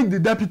 you bring the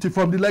deputy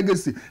from the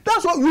legacy?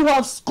 That's what you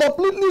have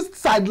completely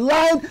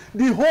sidelined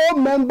the whole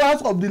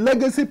members of the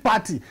legacy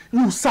party.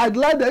 You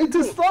sideline them. It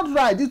is not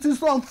right. It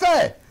is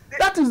unfair.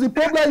 That is the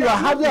problem you are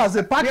having as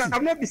a party.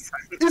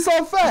 It's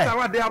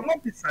unfair. They have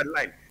not been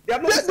sidelined.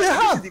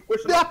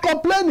 They are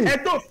complaining.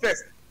 Edo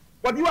first.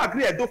 But do you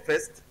agree Edo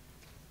first?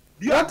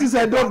 That is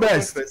Edo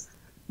best.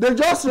 They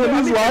just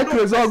released WAEC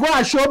result. Go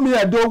and show me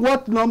Edo.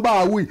 What number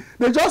are we?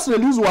 They just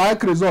released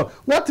WAEC result.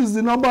 What is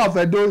the number of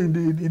Edo in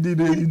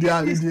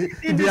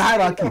the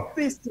hierarchy?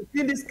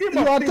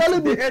 You are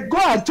telling me, go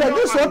and check.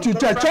 This is what you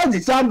check. Check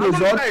the SAM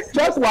result,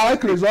 check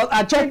WAEC result,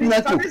 and check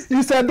Neto. Is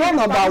Edo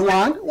number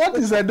one? What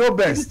is Edo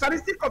best? The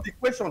statistic of the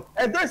question,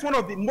 Edo is one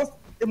of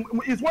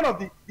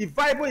the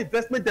viable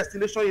investment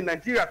destination in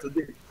Nigeria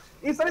today.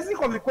 In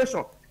statistic of the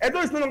question, Edo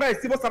is no longer a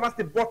civil servant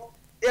state, but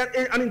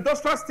an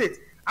industrial state.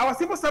 Our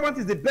civil servant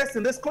is the best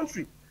in this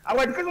country.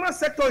 Our educational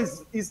sector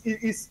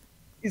is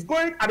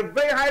going at a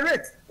very high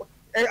rate,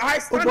 a high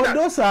standard. But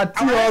those are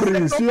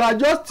theories. You are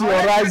just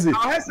theorizing.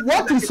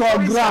 What is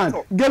on ground?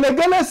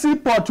 Gelegele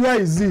Seaport, where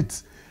is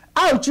it?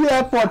 Auchi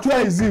Airport,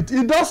 where is it?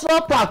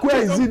 Industrial Park,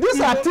 where is it?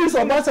 These are things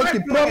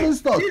Obaseki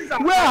promised us.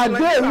 Where are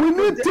they? We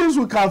need things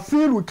we can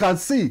feel, we can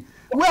see.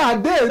 Where are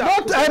they?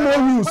 Not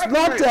MOUs,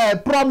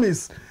 not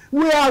promise.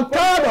 We are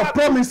tired of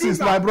promises,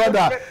 my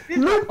brother.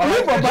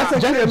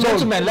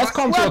 Gentlemen, let's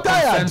come to a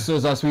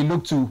consensus as we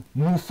look to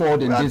move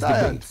forward in these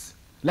debates.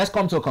 Let's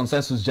come to a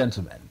consensus,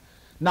 gentlemen.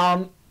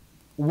 Now,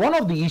 one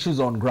of the issues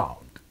on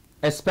ground,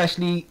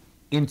 especially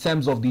in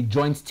terms of the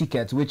joint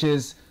ticket, which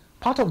is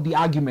part of the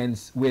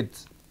arguments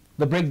with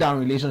the breakdown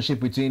relationship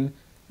between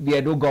the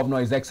Edo governor,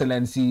 His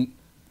Excellency,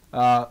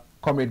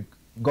 Comrade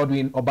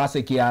Godwin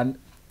Obaseki, and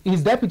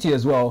his deputy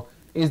as well,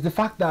 is the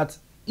fact that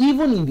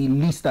even in the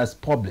list as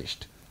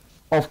published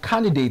of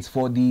candidates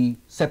for the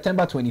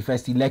September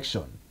 21st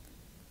election,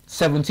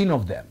 17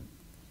 of them,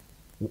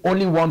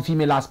 only one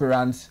female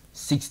aspirant,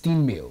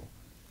 16 male,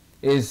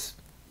 is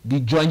the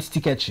joint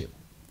ticketship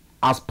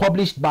as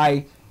published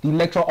by the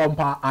electoral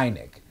umpire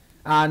INEC.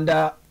 And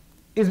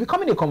it's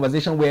becoming a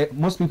conversation where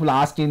most people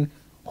are asking,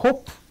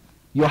 hope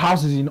your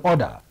house is in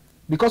order.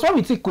 Because when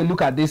we take a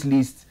look at this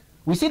list,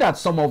 we see that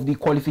some of the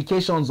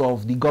qualifications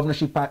of the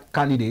governorship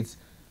candidates,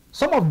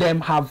 some of them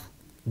have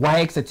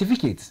WAEC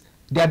certificates.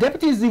 Their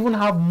deputies even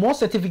have more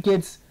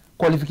certificates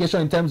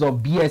qualification in terms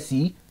of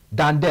BSc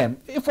than them.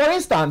 For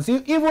instance,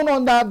 even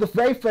under the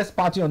very first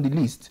party on the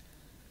list,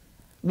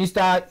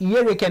 Mr.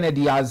 Iyere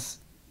Kennedy has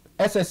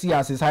SSC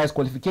as his highest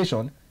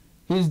qualification.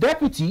 His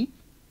deputy,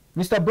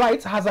 Mr.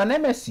 Bright, has an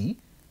MSc.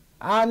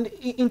 And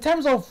in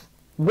terms of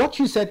what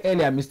you said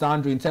earlier, Mr.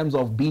 Andrew, in terms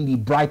of being the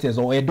brightest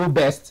or Edo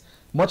best,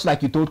 much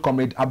like you told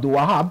Comrade Abdul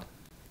Wahab,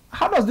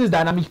 how does this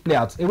dynamic play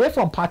out away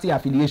from party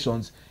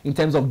affiliations in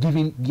terms of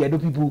giving the Edo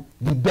people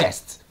the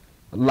best,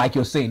 like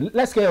you're saying?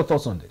 Let's get your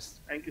thoughts on this.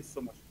 Thank you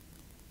so much.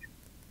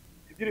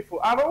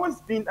 Beautiful. I've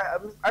always been,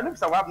 I know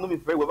Mr. Wahab knows me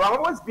very well, but I've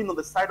always been on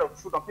the side of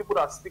truth and people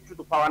that speak truth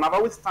to power, and I've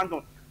always stand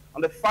on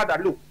the fact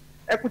that, look,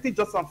 equity,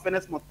 justice, and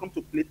fairness must come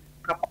to play.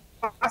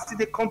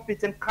 Capacity,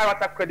 competence,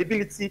 character,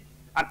 credibility,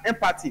 and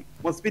empathy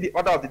must be the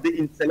order of the day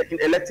in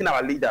electing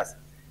our leaders.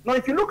 Now,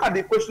 if you look at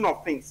the question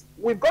of things,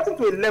 we've gotten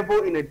to a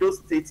level in Edo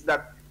State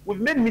that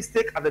we've made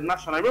mistakes at the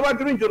national. I remember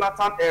during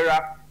Jonathan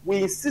era,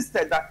 we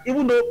insisted that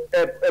even though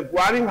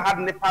Buhari had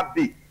NEPA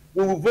B,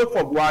 we will vote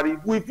for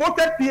Buhari. We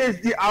voted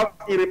PhD out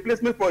in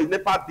replacement for his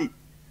NEPA B.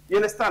 You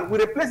understand? We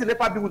replaced the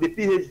NEPA B with the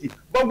PhD.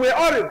 But we're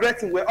all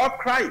regretting, we're all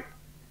crying.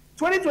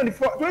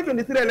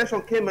 2023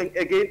 election came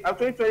again,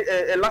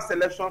 last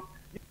election,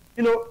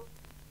 you know,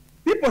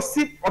 people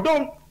see,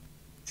 although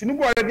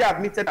Tinubu already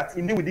admitted that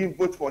he knew we didn't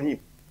vote for him,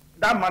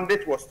 that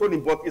mandate was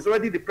stolen, but he's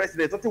already the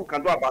president. There's nothing we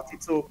can do about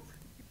it. So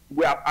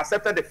we have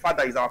accepted the fact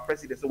that he's our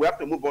president. So we have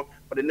to move on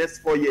for the next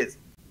 4 years.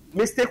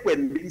 Mistake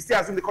when he still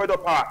assumed the corridor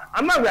power.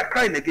 And now we are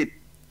crying again.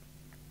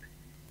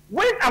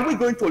 When are we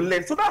going to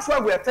learn? So that's why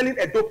we are telling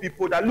Edo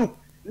people that, look,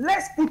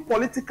 let's put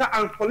political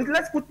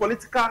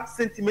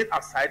sentiment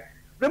aside,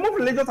 remove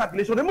religious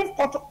affiliation, remove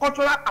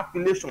cultural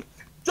affiliation.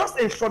 Just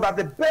ensure that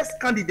the best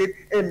candidate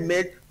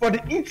emerge for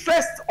the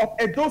interests of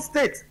Edo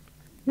State.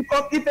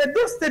 Because if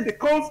Edo State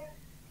becomes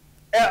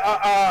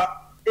a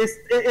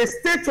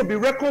state to be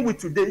reckoned with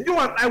today, you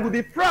and I will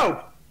be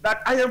proud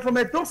that I am from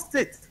Edo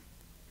State.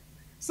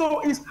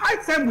 So it's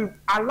high time we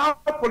allow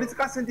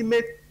political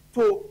sentiment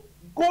to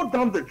go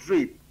down the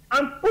drain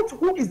and put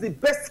who is the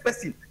best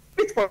person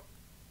fit for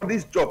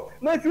this job.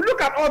 Now, if you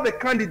look at all the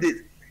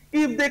candidates,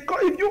 if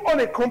you own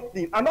a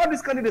company and all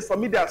these candidates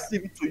submit their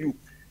CV to you,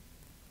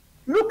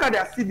 look at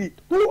their CV.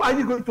 Who are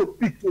you going to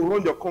pick to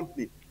run your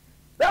company?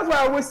 That's why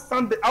I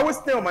always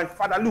tell my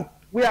father, look,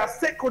 we are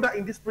stakeholder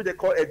in this project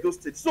called Edo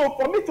State. So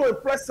for me to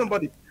impress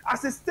somebody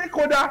as a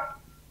stakeholder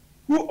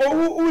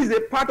who is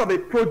a part of a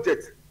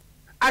project,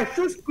 I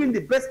should screen the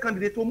best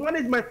candidate to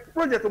manage my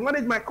project, to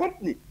manage my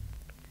company.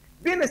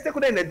 Being a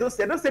stakeholder in Edo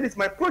State it's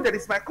my project,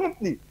 it's my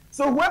company.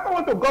 So whoever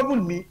wants to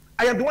govern me,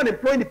 I am the one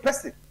employing the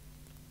person.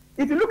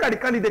 If you look at the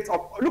candidates,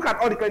 look at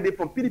all the candidates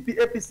from PDP,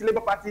 APC,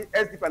 Labour Party,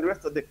 SDP, and the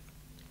rest of them.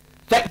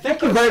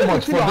 Thank you very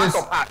much for this.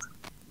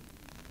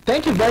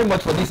 Thank you very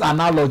much for this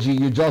analogy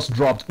you just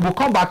dropped. We'll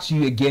come back to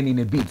you again in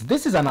a bit.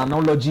 This is an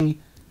analogy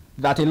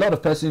that a lot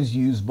of persons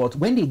use, but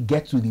when they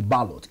get to the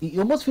ballot, it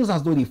almost feels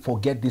as though they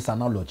forget this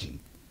analogy.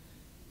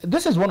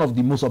 This is one of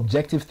the most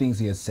objective things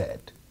he has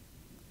said.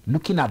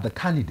 Looking at the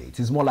candidates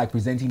is more like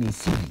presenting a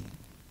CV.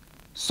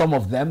 Some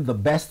of them, the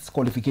best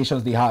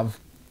qualifications they have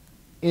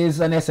is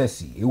an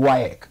SSC, a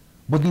WAEC.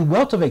 But the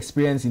wealth of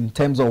experience in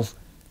terms of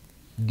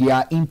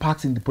their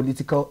impacts in the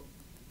political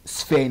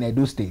sphere in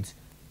Edo State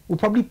will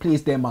probably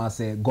place them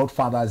as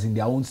godfathers in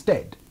their own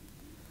stead.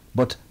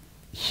 But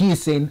he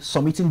is saying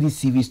submitting these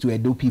CVs to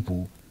Edo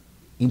people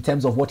in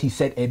terms of what he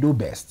said Edo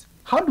best.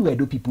 How do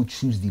Edo people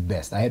choose the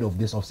best ahead of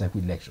this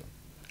off-cycle election?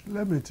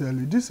 Let me tell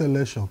you, this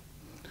election,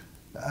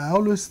 I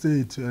always say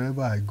it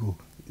wherever I go,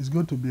 it's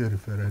going to be a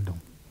referendum.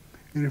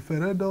 A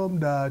referendum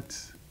that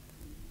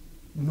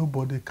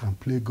nobody can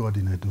play God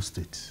in Edo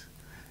State.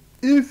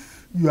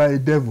 If you are a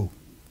devil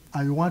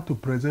and you want to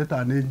present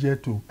an angel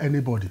to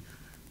anybody,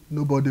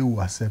 nobody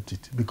will accept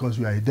it because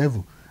you are a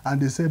devil.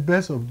 And they say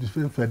best of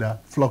different feather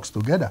flocks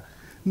together.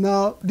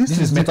 Now, this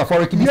is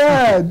metaphorically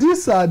speaking.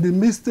 These are the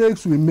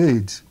mistakes we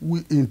made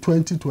in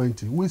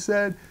 2020. We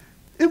said,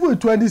 even in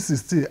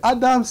 2016,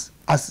 Adams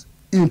has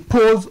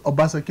imposed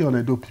Obaseki on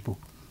Edo people.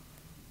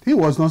 He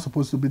was not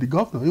supposed to be the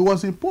governor. He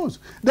was imposed.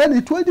 Then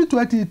in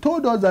 2020, he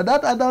told us that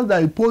Adams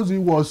that imposed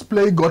him was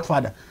playing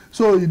Godfather.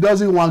 So he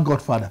doesn't want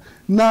Godfather.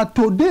 Now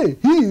today,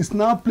 he is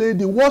now playing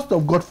the worst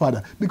of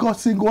Godfather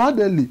because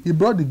single-handedly, he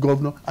brought the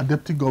governor, a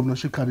deputy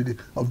governorship candidate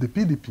of the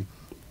PDP.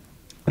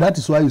 That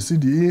is why you see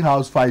the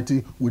in-house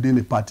fighting within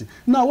the party.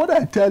 Now, what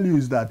I tell you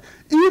is that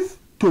if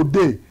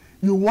today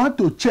you want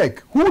to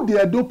check who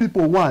the Edo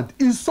people want,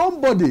 is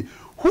somebody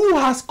who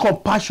has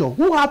compassion,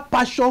 who has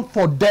passion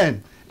for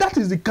them. That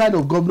is the kind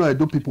of governor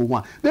Edo people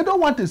want. They don't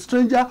want a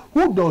stranger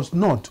who does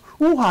not,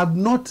 who have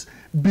not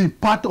been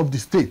part of the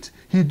state.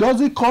 He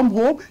doesn't come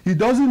home, he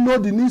doesn't know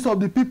the needs of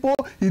the people,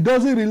 he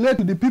doesn't relate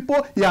to the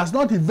people, he has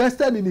not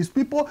invested in his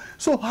people.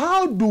 So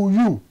how do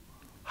you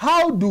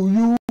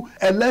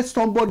elect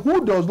somebody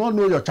who does not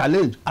know your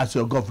challenge as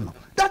your governor?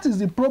 That is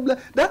the problem.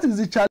 That is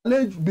the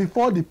challenge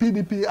before the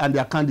PDP and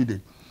their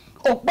candidate.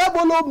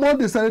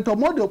 Okpebholo, Senator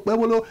Monday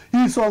Okpebholo,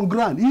 he is on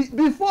ground.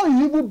 Before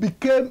he even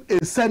became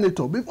a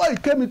senator, before he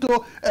came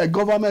into a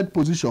government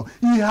position,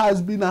 he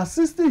has been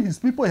assisting his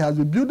people. He has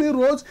been building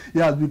roads, he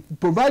has been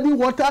providing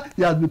water,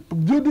 he has been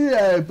building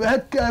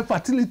healthcare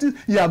facilities,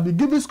 he has been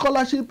giving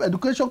scholarship,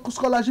 education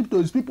scholarship to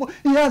his people.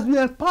 He has been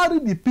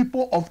empowering the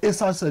people of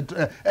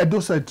Edo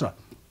Central,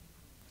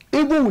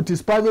 even with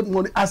his private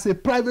money as a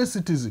private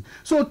citizen.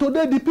 So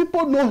today the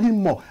people know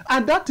him more,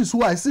 and that is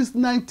why since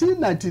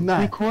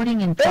 1999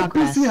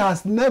 APC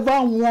has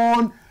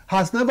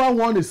never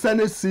won a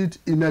Senate seat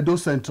in Edo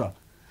Central.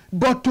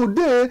 But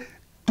today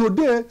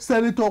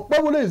Senator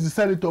Okpebholo is the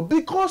senator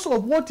because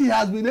of what he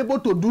has been able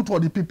to do for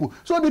the people.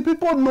 So the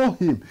people know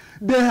him,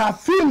 they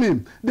have feel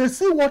him, they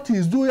see what he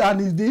is doing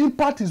and the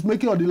impact he's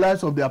making on the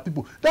lives of their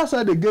people. That's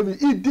why they gave him.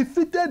 He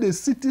defeated a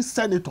city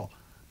senator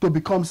to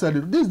become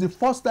senator. This is the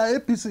first time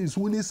APC is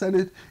winning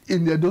Senate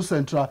in Edo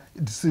Central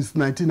since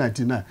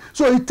 1999.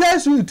 So it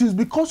tells you it is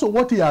because of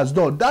what he has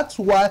done. That's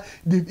why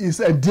he's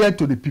endeared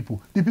to the people.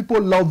 The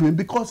people love him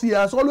because he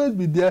has always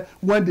been there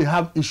when they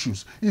have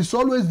issues. He's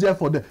always there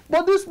for them.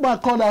 But this man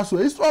called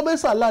Asue, he's from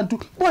Escalate too,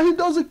 but he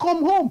doesn't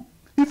come home.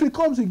 If he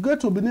comes, he goes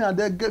to Benin and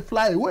then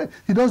fly away.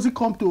 He doesn't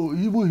come to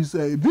even his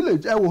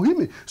village,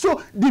 Ewohimi.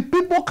 So the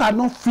people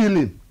cannot feel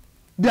him.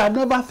 They have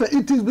never felt.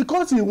 It is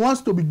because he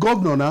wants to be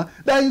governor now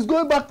that he's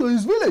going back to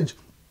his village.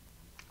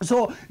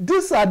 So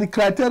these are the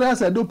criteria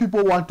that those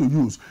people want to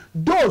use.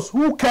 Those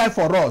who care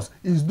for us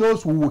is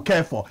those who will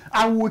care for.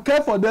 And we will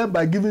care for them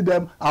by giving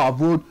them our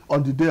vote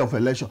on the day of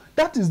election.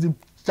 That is the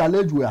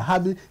challenge we are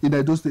having in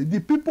Edo State. The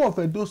people of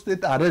Edo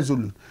State are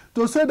resolute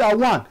to say that,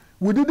 one,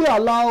 we didn't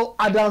allow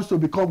Adams to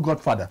become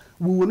godfather.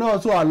 We will not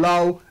also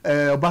allow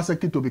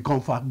Obaseki to become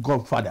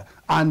godfather.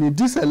 And in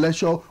this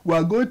election, we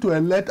are going to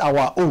elect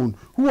our own,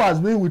 who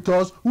has been with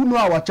us, who know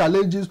our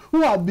challenges,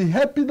 who have been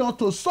helping us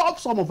to solve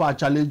some of our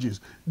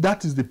challenges.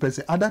 That is the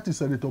person, and that is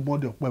Senator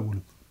Monday Okpebholo.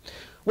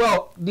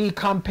 Well, the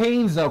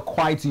campaigns are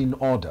quite in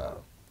order,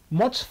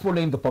 much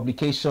following the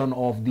publication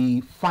of the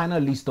final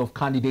list of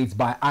candidates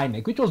by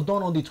INEC, which was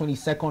done on the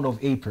 22nd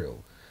of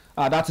April.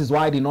 That is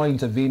why they did not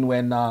intervene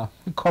when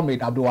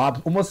Comrade Abdul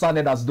Wahab almost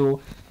sounded as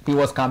though he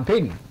was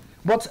campaigning.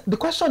 But the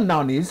question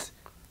now is,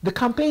 the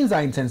campaigns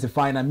are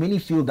intensifying and many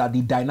feel that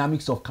the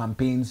dynamics of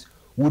campaigns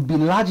would be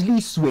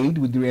largely swayed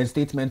with the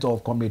reinstatement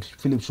of Comrade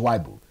Philip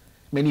Shaibu.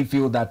 Many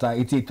feel that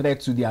it's a threat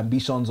to the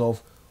ambitions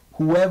of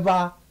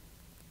whoever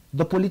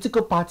the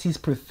political parties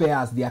prefer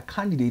as their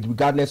candidate,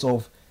 regardless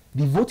of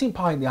the voting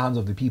power in the hands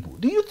of the people.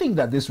 Do you think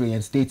that this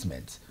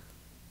reinstatement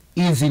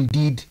is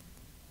indeed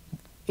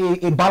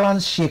a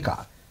balance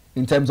shaker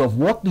in terms of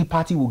what the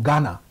party will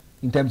garner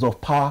in terms of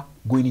power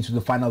going into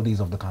the final days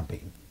of the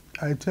campaign?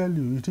 I tell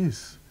you, it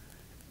is.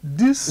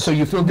 So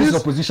you feel this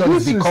opposition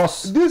is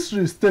because... This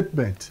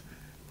restatement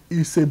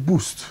is a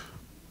boost.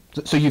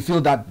 So you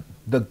feel that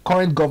the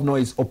current governor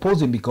is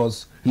opposing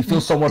because he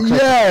feels somewhat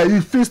threatened? Yeah,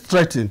 he feels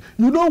threatened.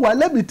 You know what?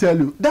 Let me tell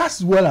you.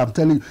 That's what I'm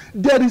telling you.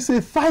 There is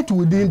a fight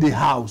within the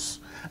house.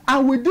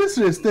 And with this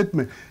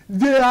restatement,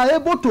 they are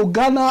able to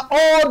garner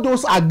all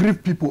those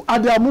aggrieved people,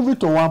 and they are moving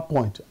to one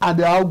point, and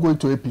they are all going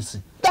to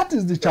APC. That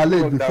is the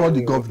challenge before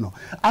the governor.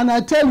 And I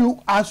tell you,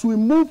 as we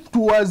move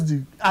towards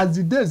as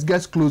the days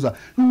gets closer,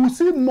 you will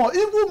see more,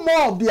 even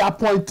more of the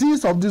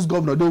appointees of this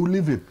governor. They will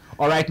leave him.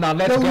 All right, now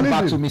let's get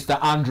back to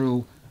Mr.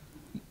 Andrew.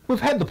 We've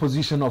heard the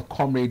position of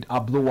Comrade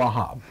Abdul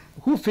Wahab,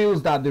 who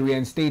feels that the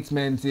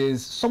reinstatement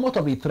is somewhat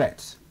of a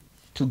threat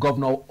to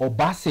Governor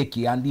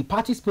Obaseki and the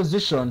party's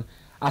position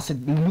as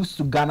it looks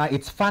to garner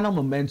its final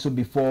momentum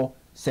before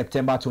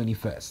September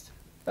 21st.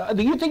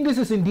 Do you think this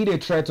is indeed a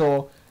threat,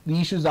 or the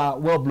issues are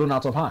well blown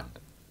out of hand?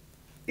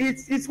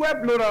 It's well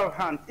blown out of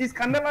hand. It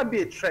can never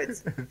be a threat.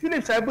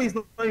 Philip Shaibu is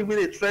not even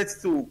a threat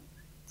to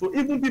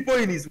even people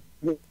in his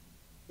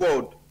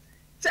world.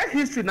 Check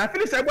history. Now,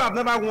 Philip Shaibu have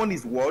never won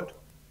his word.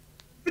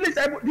 Philip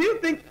Shaibu, do you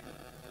think,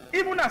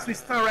 even as we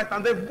stand right now,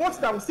 the votes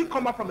that will still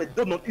come out from a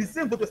donut is the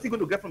same vote we're still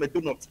going to get from a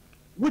donut,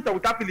 with or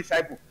without Philip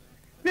Shaibu?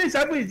 Philip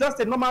Shaibu is just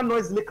a normal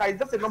noisemaker. He's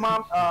just a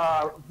normal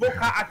vocal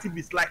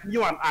activist like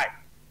you and I.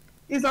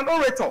 He's an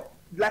orator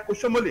like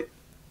Oshomole.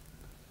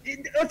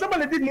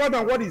 Oshomole did more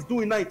than what he's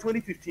doing now in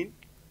 2015,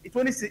 in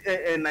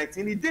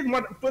 2019. He did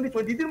more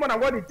 2020. He did more than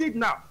what he did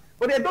now.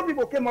 But the Edo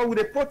people came out with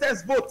a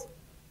protest vote.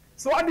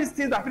 So all these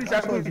things that Philip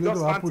Shaibu is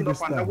just ranting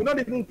up and down, we're not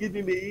even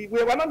giving me.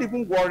 We're not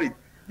even worried.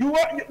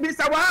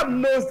 Mr. Wahab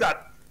knows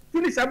that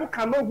Philip Shaibu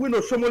cannot win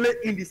Oshomole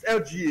in this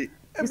LGA.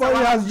 But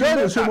he has joined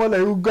Oshiomhole,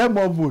 he will get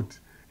more vote.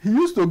 He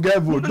used to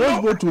get vote.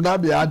 Those votes will now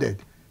be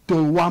added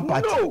to one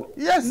party. No.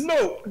 Yes.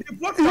 No.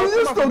 He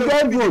used to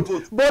get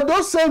vote. But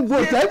those same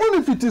votes, even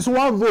if it is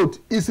one vote,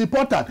 is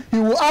important. He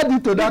will add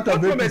it to that of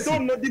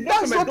APC.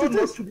 That's what it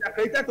is. To be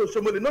accredited to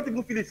Oshiomhole, not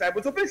even Philip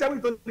Shaibu. So Philip Shaibu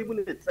is not even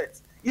in the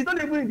threat. He's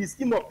not even in the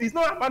scheme of. He's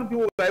not a man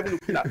people who are even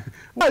looking at.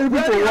 Why are you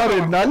people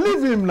worried now?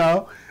 Leave him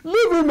now.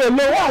 Leave him alone.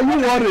 Why are you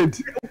worried?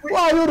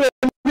 Why are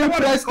you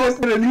press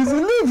release?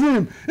 Leave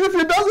him. If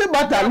it doesn't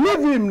matter,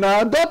 leave him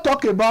now. Don't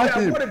talk about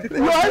him.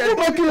 You are even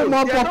making him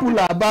more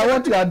popular by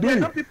what you are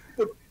doing.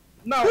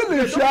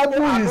 Philip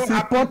Shaibu is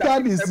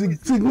important, is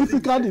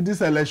significant in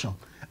this election.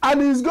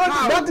 And he's going.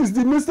 That is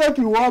the mistake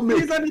you want to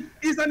make.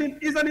 He's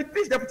an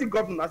impeached deputy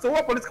governor. So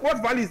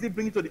what value is he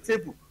bringing to the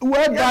table?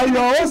 Well, by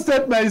your own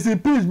statement, he's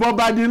impeached, but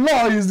by the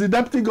law, he's the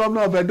deputy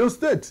governor of Edo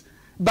State.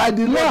 By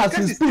the law, as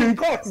he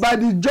speaks, by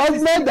the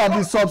judgment that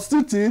is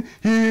substituting,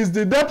 he is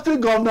the deputy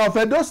governor of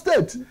Edo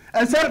State.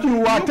 Except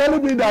you are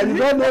telling me that you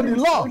don't know the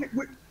law.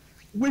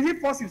 Will he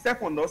force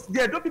himself on us?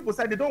 The Edo people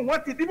said they don't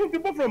want it. Even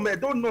people from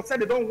Edo North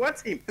said they don't want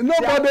him.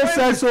 Nobody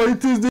says so.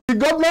 It is the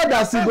governor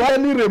that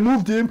single-handedly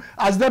removed him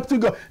as deputy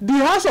governor.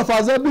 The House of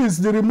Assembly is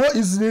the remote.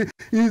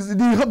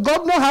 The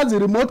governor has the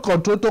remote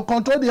control to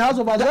control the House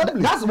of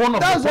Assembly. That's one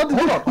of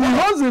what he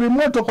has the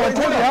remote to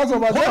control the House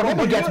of Assembly. Let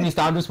me get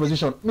Mr. Andrew's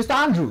position. Mr.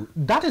 Andrew,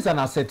 that is an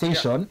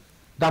assertion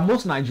that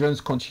most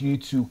Nigerians continue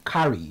to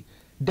carry,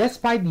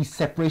 despite the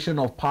separation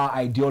of power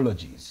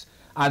ideologies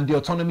and the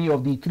autonomy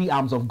of the three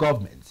arms of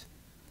government.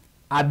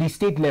 At the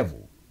state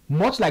level,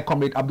 much like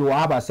Comrade Abdul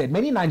Wahab said,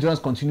 many Nigerians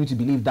continue to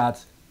believe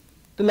that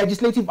the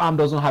legislative arm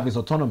doesn't have its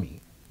autonomy.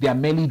 They are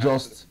merely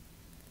just,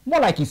 more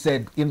like he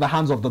said, in the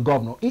hands of the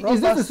governor. Is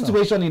this the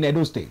situation in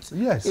Edo State?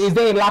 Yes. Is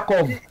there a lack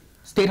of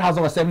State House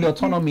of Assembly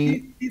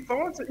autonomy? We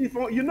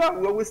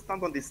always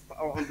stand on the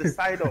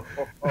side of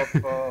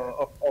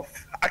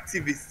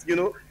activists. You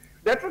know,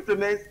 the truth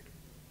remains,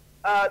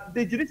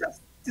 the judicial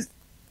system,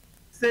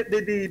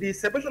 the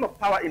separation of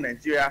power in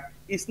Nigeria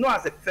is not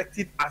as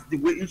effective as the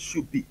way it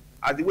should be,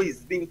 as the way it's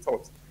being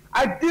taught.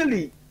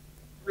 Ideally,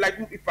 like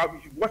if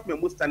you watch me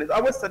most times, I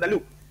always said that,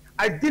 look,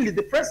 ideally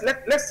the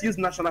let's use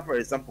national for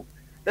example.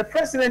 The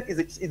president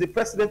is the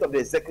president of the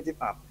executive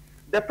arm.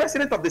 The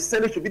president of the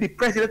Senate should be the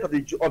president of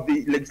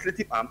the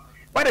legislative arm,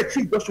 while the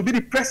chief judge should be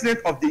the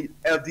president of the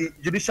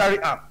judiciary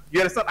arm. You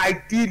understand?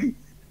 Ideally.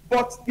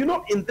 But you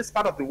know, in this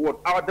part of the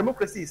world, our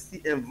democracy is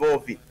still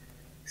evolving.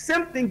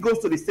 Same thing goes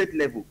to the state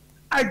level.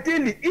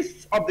 Ideally,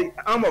 each of the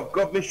arm of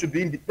government should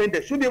be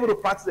independent, should be able to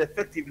practice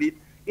effectively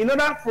in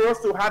order for us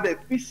to have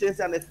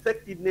efficiency and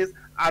effectiveness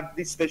at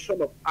the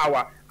distribution of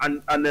power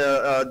and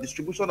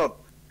distribution of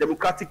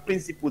democratic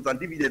principles and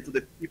dividends to the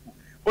people.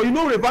 But you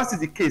know, reverse is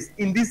the case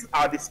in this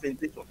our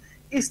dispensation.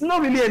 It's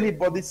not really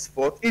anybody's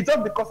fault. It's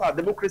just because our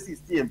democracy is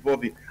still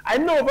evolving. I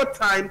know over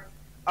time,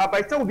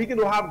 by the time we begin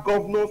to have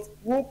governors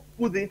who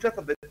put the interest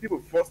of the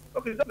people first,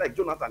 okay, just like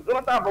Jonathan.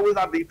 Jonathan have always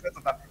had the interest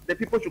of that the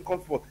people should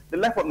come forth. The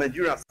life of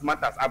Nigerians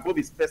matters above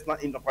his personal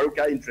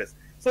parochial interest.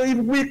 So if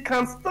we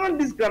can stand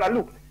this ground,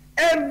 look,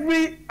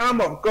 every arm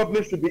of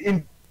government should be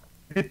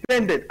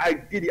independent.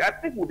 Ideally, I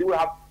think we'll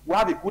have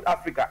a good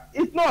Africa.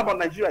 It's not about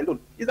Nigeria alone.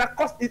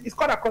 It's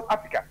called across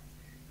Africa.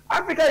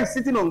 Africa is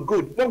sitting on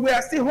good, but we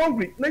are still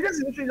hungry. Nigerian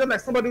situation is just like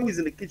somebody who is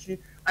in the kitchen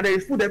and there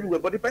is food everywhere,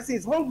 but the person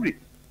is hungry.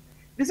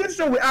 The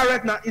situation we are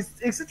right now is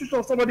a situation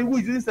of somebody who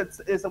is using a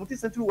 17th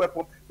century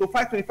weapon to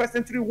fight 21st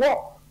century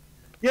war.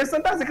 Yes,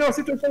 and that's the kind of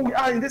situation we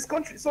are in this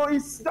country. So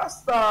it's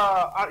just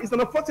it's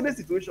an unfortunate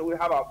situation we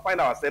find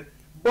ourselves.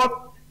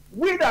 But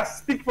we that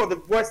speak for the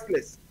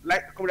voiceless,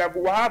 like Comrade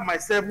Abu Wahab,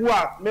 myself, who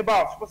are member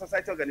of civil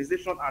society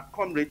organization and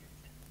Comrade,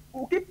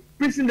 we keep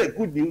preaching the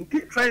good news, we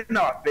keep trying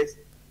our best,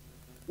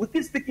 we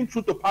keep speaking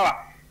truth to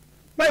power.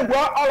 Like,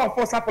 well, all of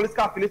us have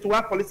political affiliation, we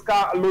have political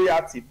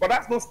loyalty, but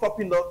that's not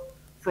stopping us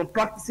from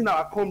practicing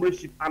our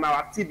comradeship and our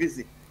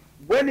activism.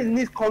 When the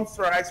need comes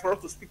to rise for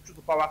us to speak truth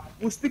to power,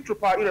 we speak truth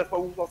to power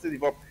irrespective of what's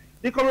involved.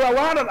 The Comrade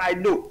that I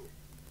know,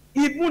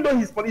 even though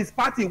his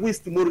party wins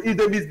tomorrow, if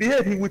they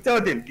misbehave, he will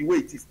tell them the way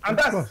it is. And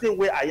that's the same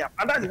way I am.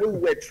 And that's the way we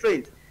were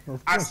trained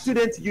as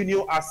student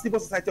union, as civil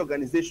society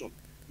organization.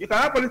 You can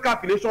have political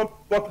affiliation,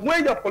 but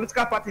when your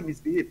political party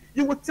misbehave,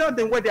 you will tell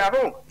them where they are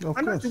wrong.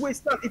 That's the way it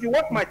stands. If you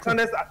watch my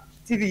channels at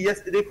TV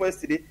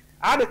yesterday,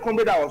 I had a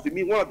comrade that was with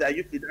me, one of their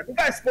youth leaders. The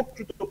guy spoke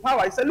truth to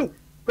power. He said, look,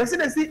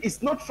 presidency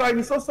is not trying,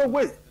 it's also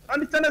waste.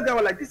 And the channel guy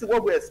was like, this is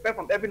what we expect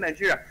from every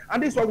Nigerian.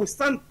 And this is why we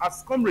stand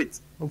as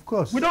comrades. Of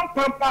course. We don't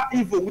pamper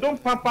evil. We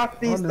don't pamper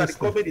things that the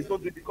government is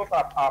not doing because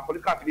our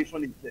political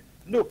affiliation is there.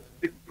 No,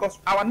 because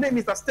our name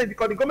is at stake,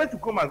 because the government will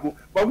come and go,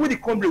 but we the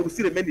comrade will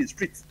still remain in the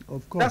streets.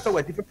 Of course. That's why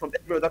we're different from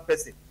every other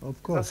person.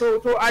 Of course.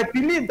 So I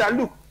believe that,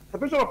 look,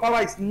 separation of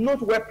power is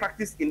not well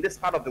practiced in this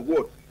part of the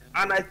world.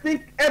 And I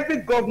think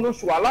every governor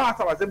should allow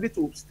our assembly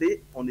to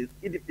stay on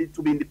it,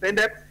 to be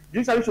independent.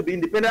 Judiciary should be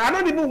independent. I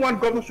don't even want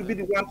governor should be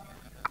the one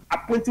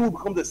appointing who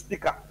becomes the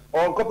speaker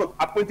or governor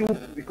appointing who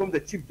becomes the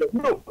chief judge.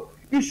 No,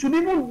 it should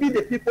even be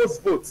the people's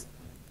vote.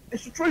 They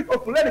should throw it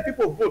up to let the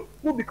people vote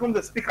who becomes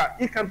the speaker.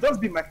 It can just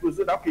be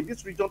micro-zone. Okay,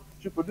 this region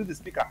should produce the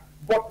speaker,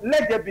 but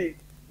let there be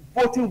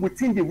voting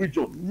within the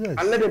region, yes,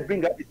 and let them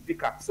bring up the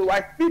speaker. So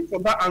I think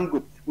from that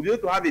angle, we'll be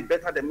able to have a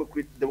better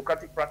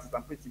democratic practice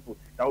and principle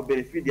that will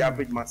benefit the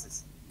average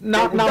masses.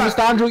 Now, Mr.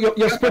 Andrew,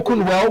 you've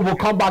spoken well. We'll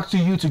come back to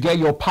you to get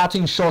your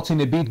parting shots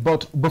in a bit.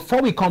 But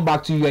before we come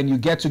back to you and you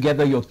get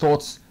together your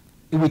thoughts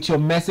with your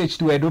message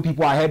to Edo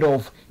people ahead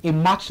of a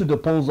march to the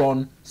polls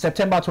on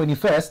September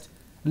 21st,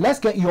 let's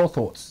get your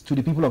thoughts to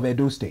the people of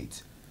Edo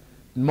State.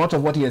 Much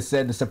of what he has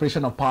said, the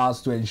separation of powers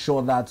to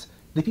ensure that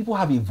the people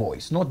have a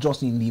voice, not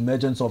just in the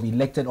emergence of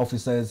elected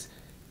officers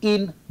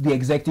in the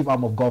executive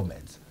arm of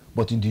government,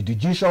 but in the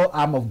judicial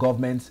arm of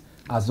government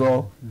as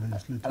well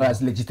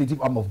as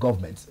legislative arm of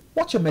government.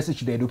 What's your message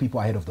to the Edo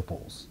people ahead of the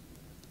polls?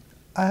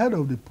 Ahead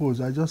of the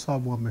polls, I just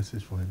have one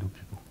message for Edo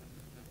people.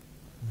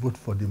 Vote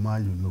for the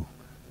man you know.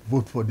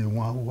 Vote for the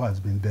one who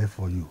has been there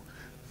for you.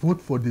 Vote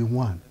for the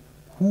one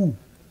who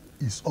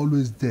is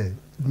always there,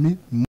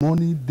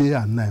 morning, day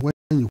and night. When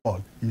you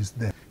call, he's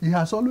there. He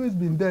has always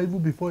been there even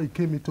before he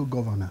came into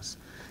governance.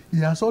 He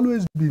has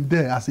always been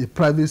there as a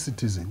private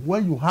citizen.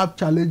 When you have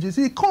challenges,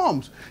 he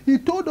comes. He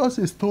told us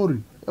a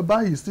story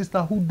about his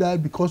sister who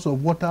died because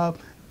of water,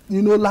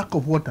 lack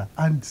of water.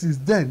 And since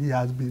then, he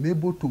has been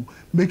able to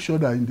make sure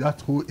that in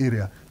that whole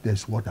area,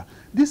 there's water.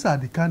 These are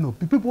the kind of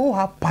people who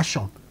have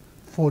passion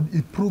for the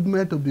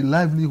improvement of the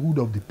livelihood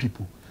of the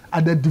people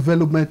and the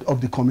development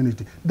of the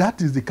community.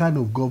 That is the kind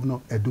of governor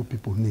Edo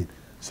people need.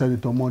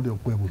 Senator Monday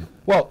Okpebholo.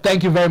 Well,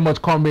 thank you very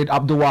much, Comrade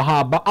Abdul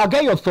Wahab. But I'll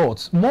get your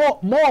thoughts. More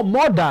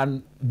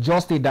than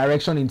just a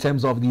direction in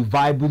terms of the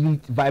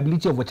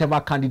viability of whichever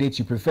candidate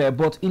you prefer,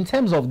 but in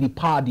terms of the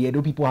power the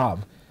Edo people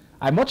have.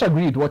 I much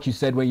agree with what you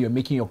said when you're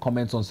making your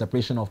comments on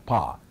separation of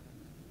power.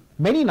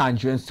 Many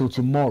Nigerians till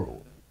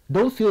tomorrow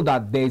don't feel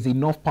that there is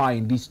enough power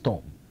in this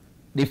storm.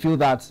 They feel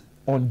that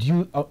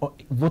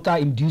voter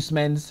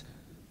inducements,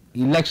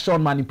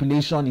 election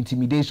manipulation,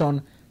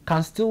 intimidation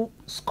can still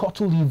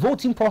scuttle the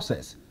voting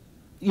process.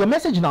 Your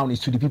message now is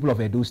to the people of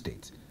Edo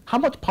State. How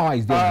much power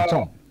is there in the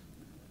storm?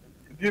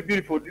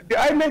 Beautiful. The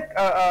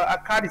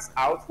INEC card is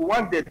out. We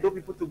want the Edo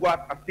people to go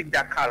out and pick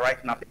their card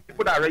right now.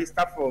 People that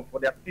register for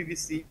their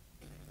PVC,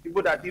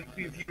 people that did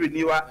PV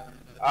renewal,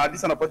 this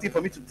is an opportunity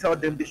for me to tell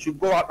them they should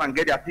go out and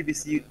get their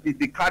PVC.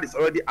 The card is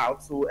already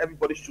out, so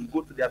everybody should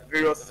go to their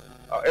various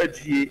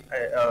LGA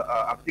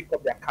and pick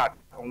up their card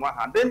on one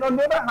hand. Then on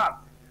the other hand,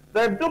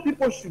 the Edo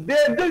people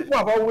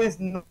have always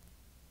known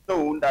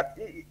that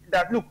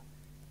look,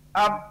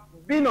 I've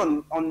been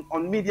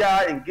on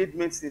media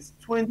engagement since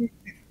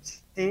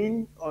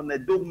 2015 on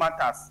Edo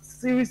matters,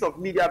 series of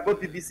media,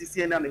 both BBC,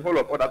 CNN, and a whole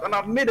lot of others, and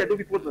I've made Edo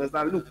people to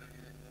understand, look,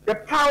 the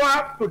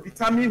power to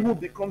determine who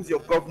becomes your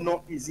governor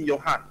is in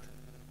your hand.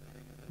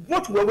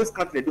 Vote will always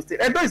count in Edo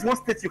State. Edo is one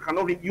state you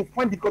cannot win. You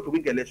find it difficult to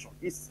win election.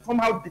 It's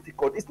somehow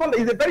difficult. It's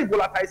a very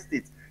volatile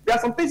state. There are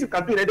some things you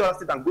can do in Edo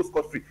State and go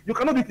scot-free. You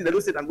cannot do it in Edo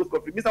State and go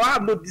scot-free. Mr. I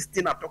have no this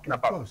thing I'm talking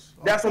about.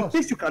 There are some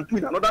things you can do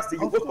in another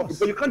state, you go scot-free,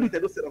 but you can't do it in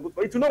Edo State and go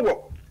scot-free. It will not work.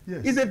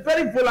 Yes. It's a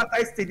very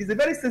volatile state. It's a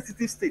very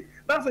sensitive state.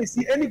 That's why you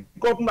see any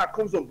governor that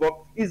comes on board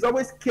is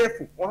always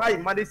careful on how he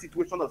manages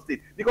situation of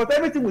state. Because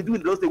everything we do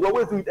in Edo State, we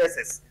always do it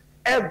SS.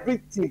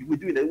 Everything we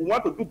do in it, we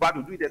want to do bad,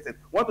 we do it SS.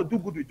 We want to do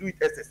good, we do it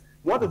SS.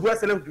 We want to do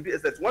SLM, we do it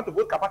SS. We want to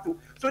vote Kapatu.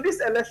 So this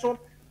election,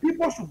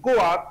 people should go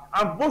out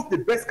and vote the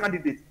best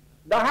candidate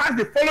that has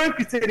the following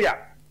criteria: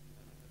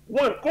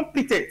 1,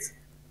 competence;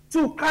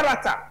 2,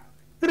 character;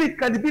 3,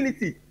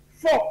 credibility;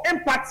 4,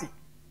 empathy;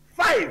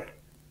 5,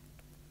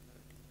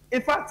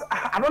 in fact,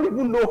 I don't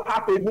even know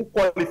how to even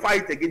qualify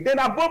it again. Then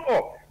above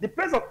all, the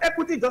place of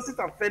equity, justice,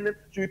 and fairness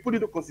should be put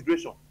into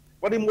consideration.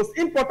 But the most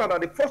important are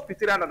the first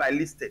criteria that I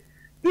listed.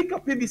 Pick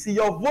your PVC,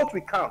 your vote will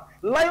count.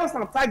 Lions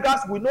and tigers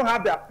will not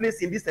have their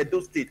place in this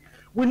Edo State.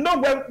 We know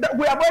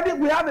we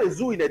have a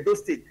zoo in Edo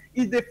State.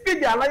 If they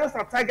feed their lions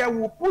and tigers, we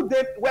will put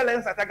them where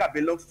lions and tigers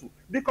belongs to,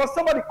 because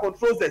somebody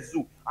controls the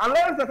zoo. And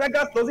lions and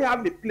tigers doesn't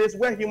have a place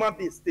where human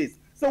beings stays.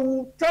 So we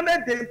will turn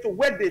them to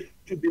where they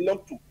should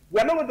belong to. We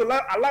are not going to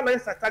allow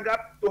lions and tigers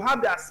to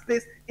have their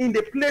space in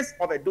the place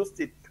of Edo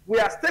State. We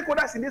are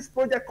stakeholders in this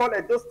project called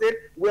Edo State.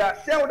 We are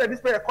shareholders in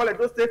this project called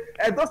Edo State.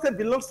 Edo State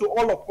belongs to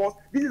all of us.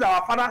 This is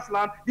our father's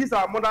land. This is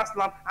our mother's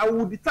land. And we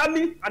will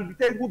determine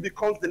who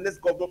becomes the next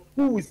governor,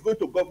 who is going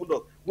to govern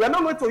us. We are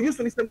not going to use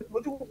any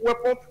political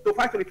weapon to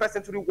fight 21st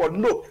century war.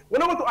 No. We are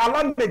not going to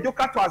allow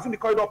mediocre to assume the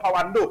corridor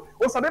power. No.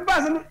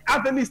 Osadebe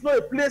Avenue is not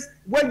a place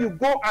where you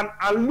go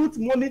and loot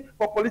money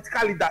for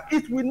political leaders.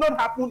 It will not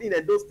happen in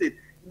Edo State.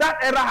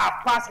 That era has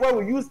passed where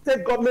we use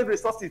state government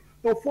resources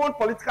to fund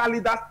political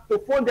leaders, to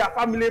fund their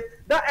family.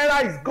 That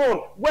era is gone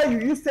where you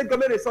use state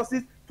government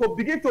resources to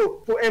begin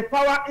to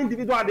empower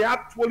individuals and they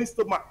have police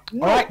stomach.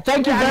 No, all right,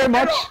 thank you very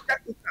much.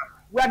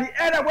 We are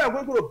the area where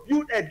we're going to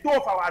build a door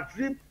of our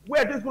dream,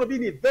 where there's going to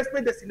be an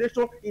investment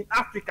destination in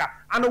Africa,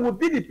 and it will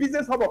be the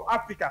business hub of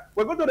Africa.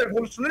 We're going to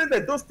revolutionize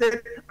Edo State,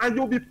 and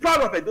you'll be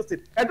proud of Edo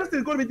State. Edo State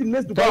is going to be the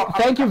next Dubai.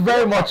 Thank you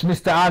very much,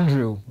 Mr.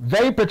 Andrew.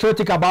 Very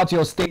patriotic about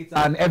your state,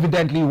 and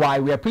evidently why.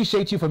 We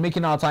appreciate you for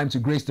making our time to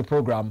grace the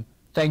program.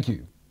 Thank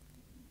you.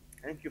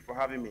 Thank you for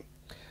having me.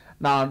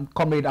 Now,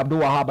 Comrade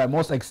Abdul Wahab, I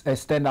must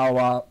extend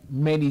our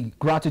many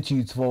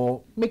gratitudes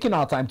for making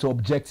our time to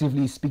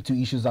objectively speak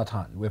to issues at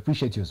hand. We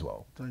appreciate you as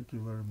well. Thank you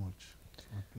very much.